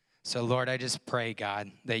 So, Lord, I just pray,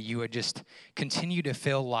 God, that you would just continue to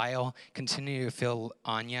fill Lyle, continue to fill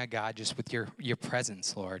Anya, God, just with your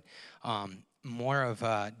presence, Lord. More of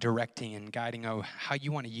directing and guiding of how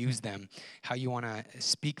you want to use them, how you want to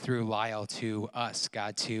speak through Lyle to us,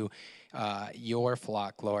 God, to your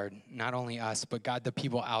flock, Lord. Not only us, but God, the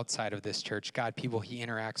people outside of this church, God, people he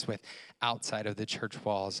interacts with outside of the church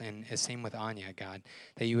walls. And same with Anya, God,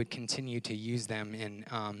 that you would continue to use them in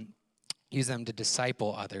use them to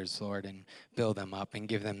disciple others, Lord, and build them up and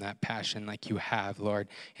give them that passion like you have, Lord.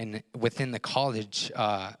 And within the college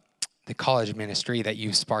ministry that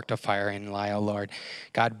you sparked a fire in Lyle, Lord,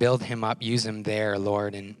 God, build him up, use him there,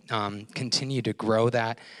 Lord, and continue to grow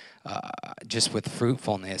that just with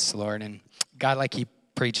fruitfulness, Lord. And God, like he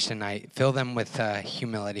preach tonight, fill them with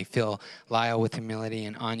humility. Fill Lyle with humility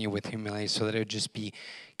and Anya with humility, so that it would just be,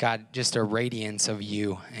 God, just a radiance of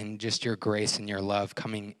you and just your grace and your love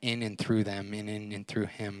coming in and through them and in and through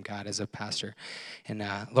him, God, as a pastor. And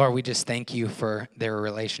Lord, we just thank you for their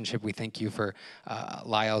relationship. We thank you for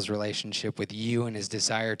Lyle's relationship with you and his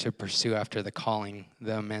desire to pursue after the calling,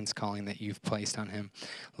 the immense calling that you've placed on him,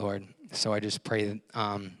 Lord. So I just pray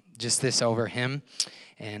just this over him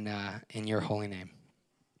and in your holy name.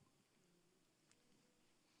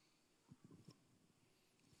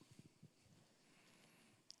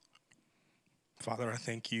 Father, I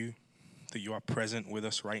thank you that you are present with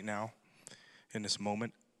us right now in this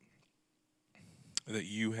moment, that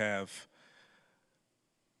you have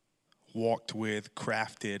walked with,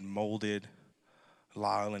 crafted, molded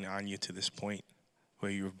Lyle and Anya to this point, where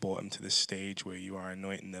you have brought them to this stage, where you are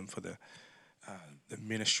anointing them for the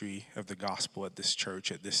ministry of the gospel at this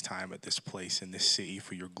church, at this time, at this place, in this city,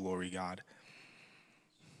 for your glory, God.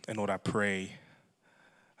 And Lord, I pray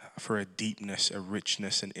for a deepness, a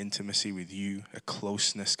richness, an intimacy with you, a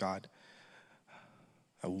closeness, God,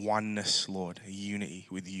 a oneness, Lord, a unity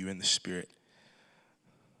with you in the Spirit.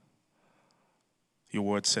 Your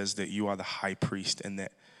word says that you are the high priest and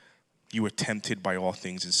that you were tempted by all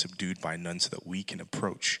things and subdued by none, so that we can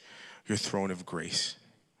approach your throne of grace.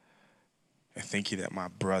 I thank you that my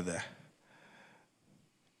brother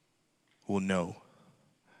will know,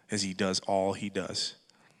 as he does all he does,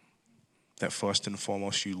 that first and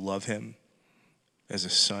foremost you love him as a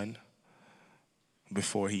son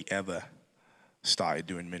before he ever started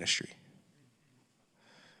doing ministry.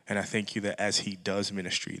 And I thank you that as he does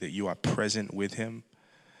ministry, that you are present with him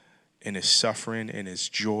in his suffering, in his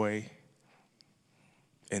joy,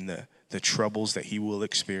 in the troubles that he will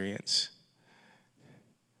experience,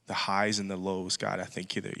 the highs and the lows. God, I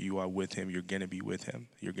thank you that you are with him. You're going to be with him.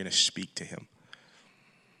 You're going to speak to him.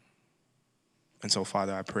 And so,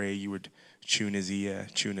 Father, I pray you would tune his ear,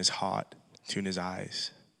 tune his heart, tune his eyes.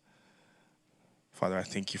 Father, I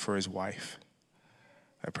thank you for his wife.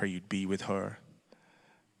 I pray you'd be with her.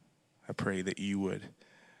 I pray that you would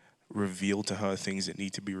reveal to her things that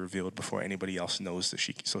need to be revealed before anybody else knows,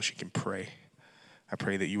 so she can pray. I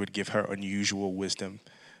pray that you would give her unusual wisdom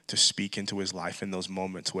to speak into his life in those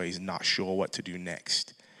moments where he's not sure what to do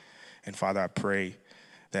next. And Father, I pray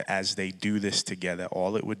that as they do this together,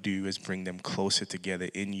 all it would do is bring them closer together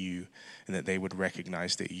in you, and that they would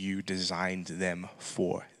recognize that you designed them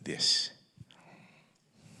for this.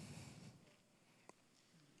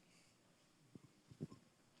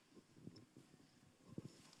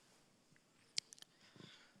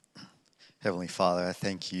 Heavenly Father, I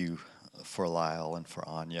thank you for Lyle and for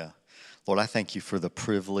Anya. Lord, I thank you for the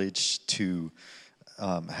privilege to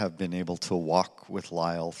have been able to walk with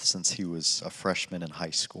Lyle since he was a freshman in high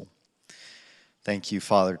school. Thank you,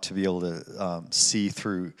 Father, to be able to see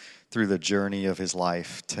through the journey of his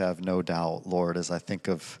life, to have no doubt, Lord, as I think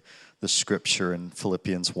of the scripture in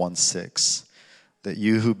Philippians 1:6, that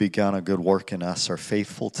you who begun a good work in us are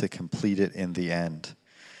faithful to complete it in the end.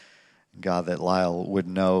 God, that Lyle would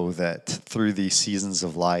know that through these seasons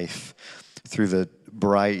of life, through the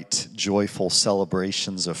bright, joyful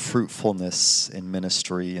celebrations of fruitfulness in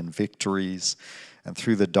ministry and victories, and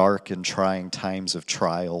through the dark and trying times of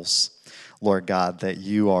trials, Lord God, that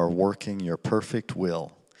you are working your perfect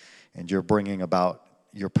will and you're bringing about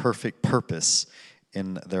your perfect purpose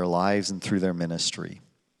in their lives and through their ministry.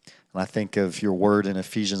 And I think of your word in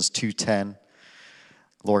Ephesians 2:10,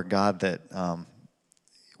 Lord God, that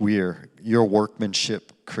we are your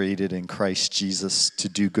workmanship created in Christ Jesus to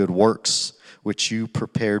do good works, which you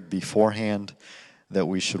prepared beforehand that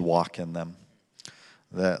we should walk in them.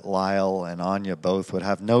 That Lyle and Anya both would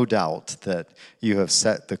have no doubt that you have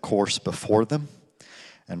set the course before them.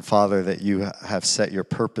 And Father, that you have set your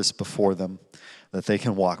purpose before them, that they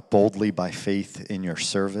can walk boldly by faith in your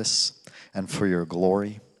service and for your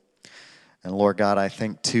glory. And Lord God, I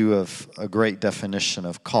think too of a great definition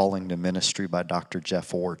of calling to ministry by Dr.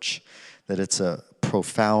 Jeff Orch, that it's a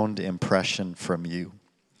profound impression from you.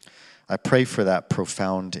 I pray for that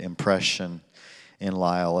profound impression in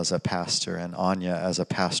Lyle as a pastor and Anya as a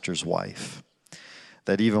pastor's wife.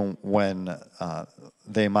 That even when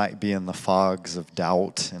they might be in the fogs of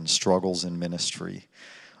doubt and struggles in ministry,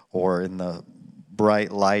 or in the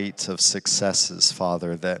bright light of successes,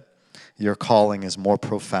 Father, that your calling is more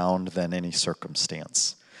profound than any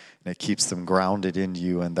circumstance. And it keeps them grounded in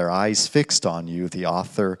you and their eyes fixed on you, the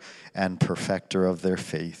author and perfecter of their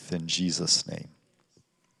faith, in Jesus' name.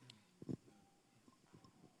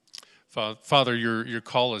 Father, your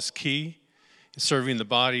call is key. Serving the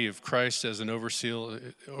body of Christ as an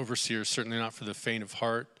overseer, certainly not for the faint of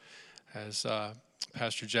heart. As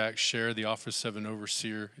Pastor Jack shared, the office of an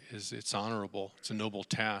overseer it's honorable. It's a noble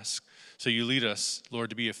task. So you lead us, Lord,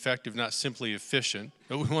 to be effective, not simply efficient,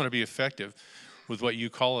 but we want to be effective with what you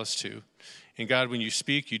call us to. And God, when you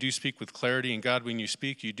speak, you do speak with clarity. And God, when you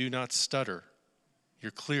speak, you do not stutter.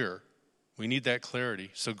 You're clear. We need that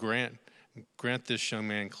clarity. So grant this young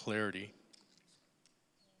man clarity.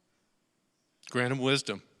 Grant him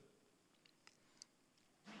wisdom.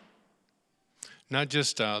 Not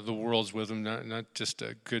just the world's wisdom, not just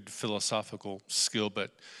a good philosophical skill,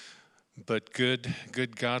 but good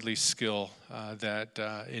godly skill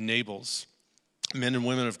that enables men and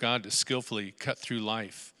women of God to skillfully cut through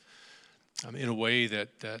life in a way that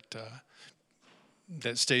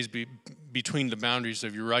stays between the boundaries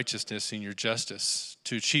of your righteousness and your justice,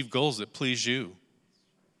 to achieve goals that please you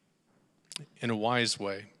in a wise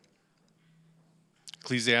way.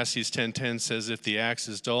 Ecclesiastes 10:10 says, if the axe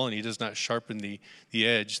is dull and he does not sharpen the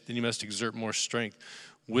edge, then he must exert more strength.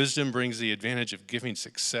 Wisdom brings the advantage of giving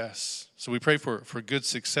success. So we pray for good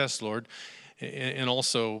success, Lord, and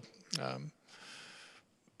also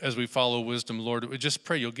as we follow wisdom, Lord, we just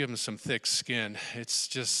pray you'll give him some thick skin. It's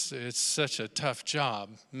such a tough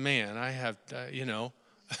job. Man, I have,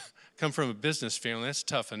 come from a business family, that's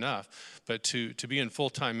tough enough. But to be in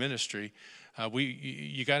full-time ministry,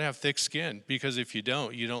 you got to have thick skin, because if you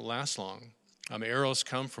don't last long. Arrows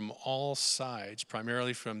come from all sides,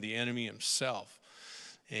 primarily from the enemy himself.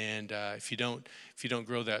 And if you don't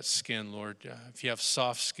grow that skin, Lord, if you have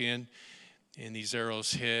soft skin and these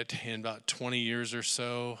arrows hit in about 20 years or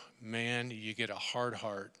so, man, you get a hard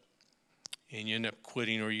heart and you end up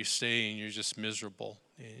quitting, or you stay and you're just miserable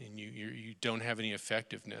and you don't have any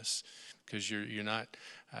effectiveness because you're not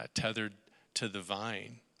tethered to the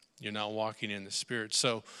vine. You're not walking in the Spirit.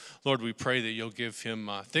 So, Lord, we pray that you'll give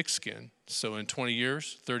him thick skin. So in 20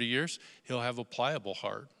 years, 30 years, he'll have a pliable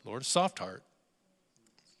heart, Lord, a soft heart.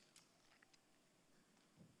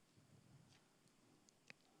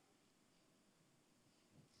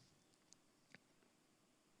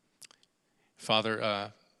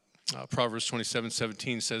 Father, Proverbs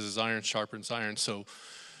 27:17 says, as iron sharpens iron, so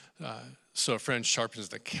a friend sharpens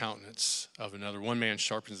the countenance of another. One man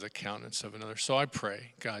sharpens the countenance of another. So I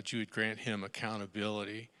pray, God, you would grant him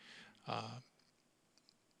accountability.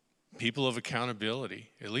 People of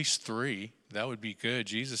accountability, at least 3, that would be good.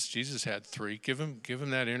 Jesus had 3. Give him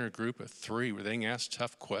that inner group of 3 where they can ask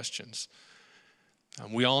tough questions.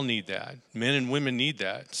 We all need that. Men and women need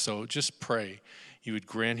that. So just pray you would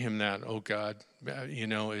grant him that. Oh God,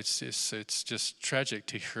 it's just tragic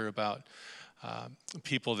to hear about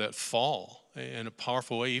people that fall in a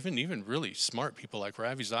powerful way, even really smart people like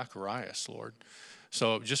Ravi Zacharias, Lord.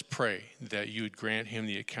 So just pray that you would grant him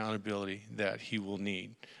the accountability that he will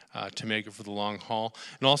need to make it for the long haul.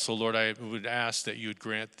 And also, Lord, I would ask that you would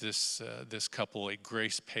grant this couple a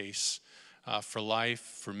grace pace for life,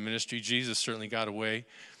 for ministry. Jesus certainly got away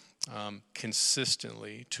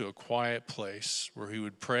consistently to a quiet place where he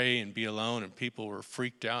would pray and be alone, and people were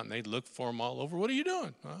freaked out and they'd look for him all over. What are you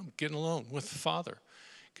doing? Well, I'm getting alone with the Father,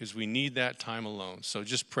 because we need that time alone. So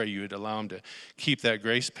just pray you would allow him to keep that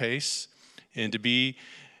grace pace and to be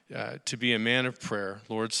a man of prayer.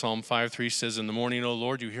 Lord, Psalm 5:3 says, in the morning, O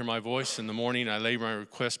Lord, you hear my voice. In the morning, I lay my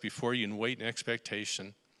request before you and wait in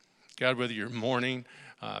expectation. God, whether you're morning,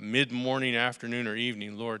 mid-morning, afternoon, or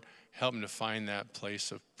evening, Lord, help him to find that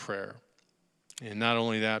place of prayer. And not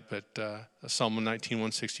only that, but Psalm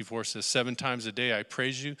 119:164 says, 7 times a day I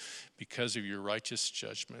praise you because of your righteous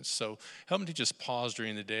judgments. So help him to just pause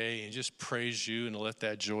during the day and just praise you and to let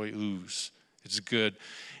that joy ooze. It's good.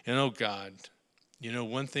 And oh God,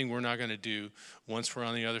 one thing we're not going to do once we're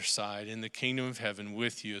on the other side in the kingdom of heaven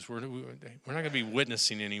with you is we're not going to be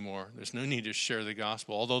witnessing anymore. There's no need to share the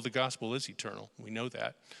gospel, although the gospel is eternal. We know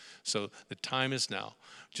that. So the time is now.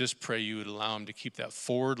 Just pray you would allow him to keep that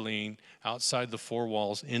forward lean outside the 4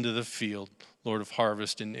 walls into the field, Lord of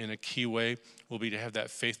harvest. In a key way will be to have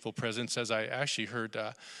that faithful presence, as I actually heard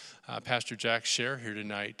Pastor Jack share here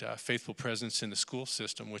tonight, faithful presence in the school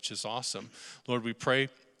system, which is awesome. Lord, we pray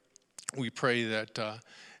that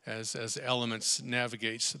as Elements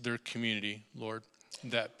navigates their community, Lord,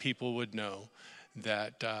 that people would know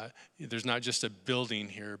that there's not just a building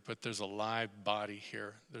here, but there's a live body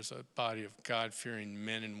here. There's a body of God-fearing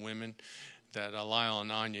men and women that Lyle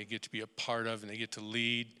and Anya get to be a part of, and they get to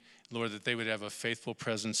lead. Lord, that they would have a faithful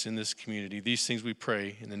presence in this community. These things we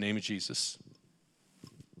pray in the name of Jesus.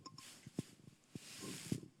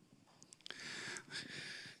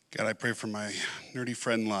 God, I pray for my nerdy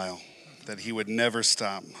friend Lyle, that he would never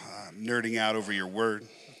stop nerding out over your word.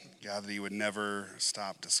 God, that he would never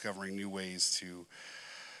stop discovering new ways to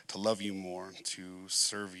love you more, to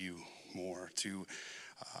serve you more, to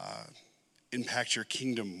impact your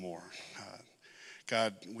kingdom more.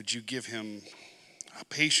 God, would you give him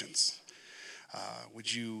patience?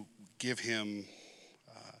 Would you give him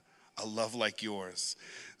a love like yours,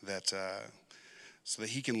 that so that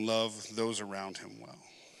he can love those around him well?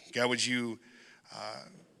 God, would you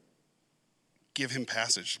give him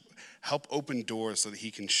passage? Help open doors so that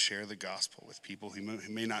he can share the gospel with people who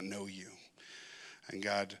may not know you. And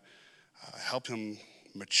God, help him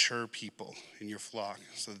mature people in your flock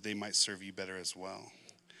so that they might serve you better as well.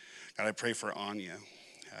 God, I pray for Anya.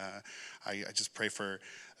 I just pray for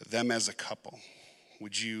them as a couple.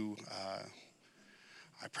 Would you,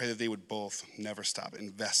 I pray that they would both never stop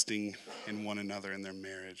investing in one another in their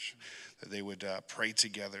marriage, that they would pray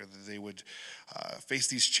together, that they would face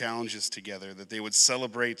these challenges together, that they would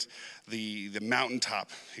celebrate the mountaintop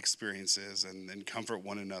experiences and comfort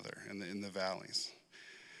one another in the valleys.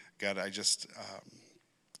 God, I just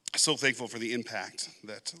so thankful for the impact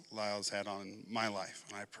that Lyle's had on my life.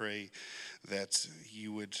 And I pray that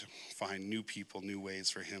you would find new people, new ways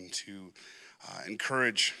for him to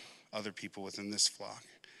encourage other people within this flock.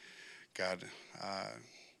 God,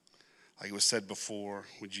 like it was said before,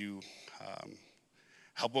 would you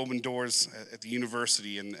help open doors at the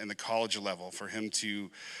university and the college level for him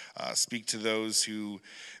to speak to those who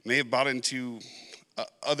may have bought into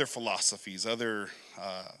other philosophies, other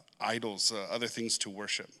idols, other things to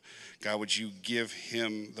worship. God, would you give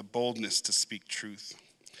him the boldness to speak truth?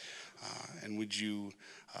 And would you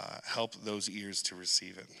help those ears to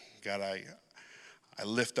receive it? God, I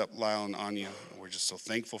lift up Lyle and Anya. We're just so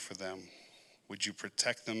thankful for them. Would you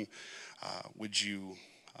protect them? Would you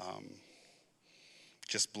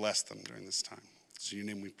just bless them during this time? So in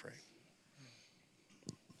your name we pray.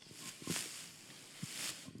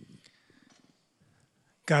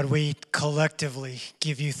 God, we collectively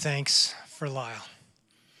give you thanks for Lyle,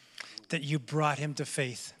 that you brought him to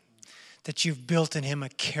faith, that you've built in him a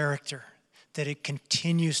character, that it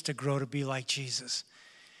continues to grow to be like Jesus.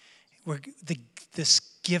 The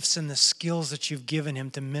gifts and the skills that you've given him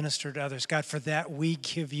to minister to others, God, for that we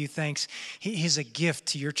give you thanks. He's a gift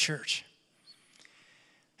to your church.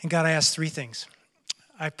 And God, I ask three things.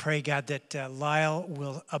 I pray, God, that Lyle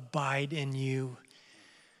will abide in you,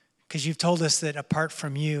 because you've told us that apart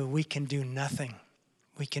from you, we can do nothing.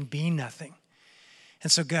 We can be nothing. And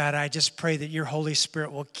so, God, I just pray that your Holy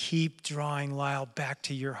Spirit will keep drawing Lyle back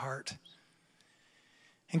to your heart.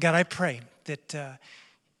 And God, I pray that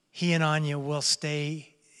he and Anya will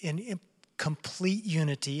stay in complete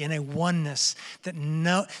unity, in a oneness that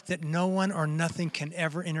no one or nothing can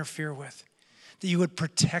ever interfere with. That you would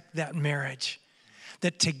protect that marriage,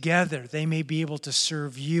 that together they may be able to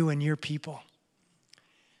serve you and your people.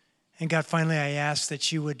 And God, finally, I ask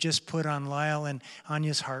that you would just put on Lyle and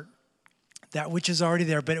Anya's heart that which is already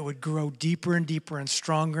there, but it would grow deeper and deeper and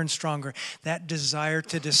stronger, that desire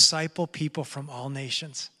to disciple people from all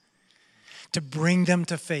nations, to bring them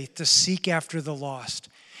to faith, to seek after the lost,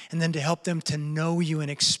 and then to help them to know you and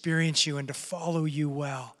experience you and to follow you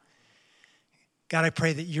well. God, I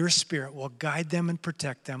pray that your Spirit will guide them and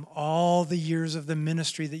protect them all the years of the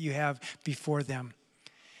ministry that you have before them.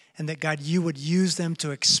 And that, God, you would use them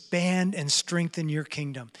to expand and strengthen your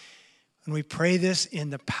kingdom. And we pray this in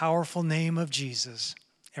the powerful name of Jesus.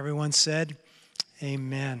 Everyone said,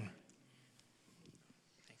 amen.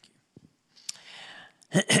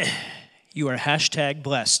 Thank you. You are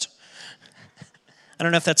 #blessed. I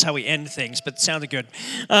don't know if that's how we end things, but it sounded good.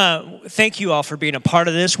 Thank you all for being a part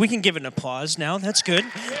of this. We can give an applause now. That's good.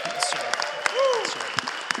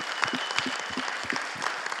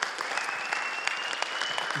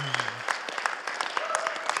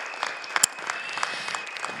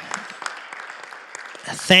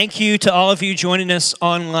 Thank you to all of you joining us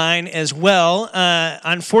online as well.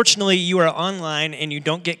 Unfortunately, you are online and you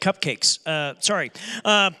don't get cupcakes. Sorry.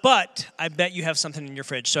 But I bet you have something in your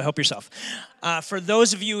fridge, so help yourself. For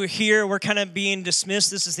those of you here, we're kind of being dismissed.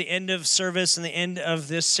 This is the end of service and the end of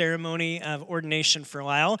this ceremony of ordination for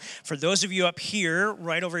Lyle. For those of you up here,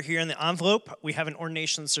 right over here in the envelope, we have an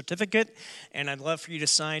ordination certificate, and I'd love for you to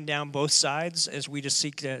sign down both sides as we just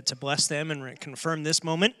seek to bless them and confirm this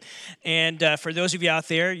moment. And for those of you out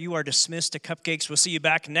there, you are dismissed to cupcakes. We'll see you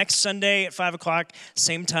back next Sunday at 5 o'clock,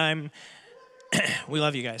 same time. We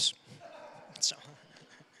love you guys.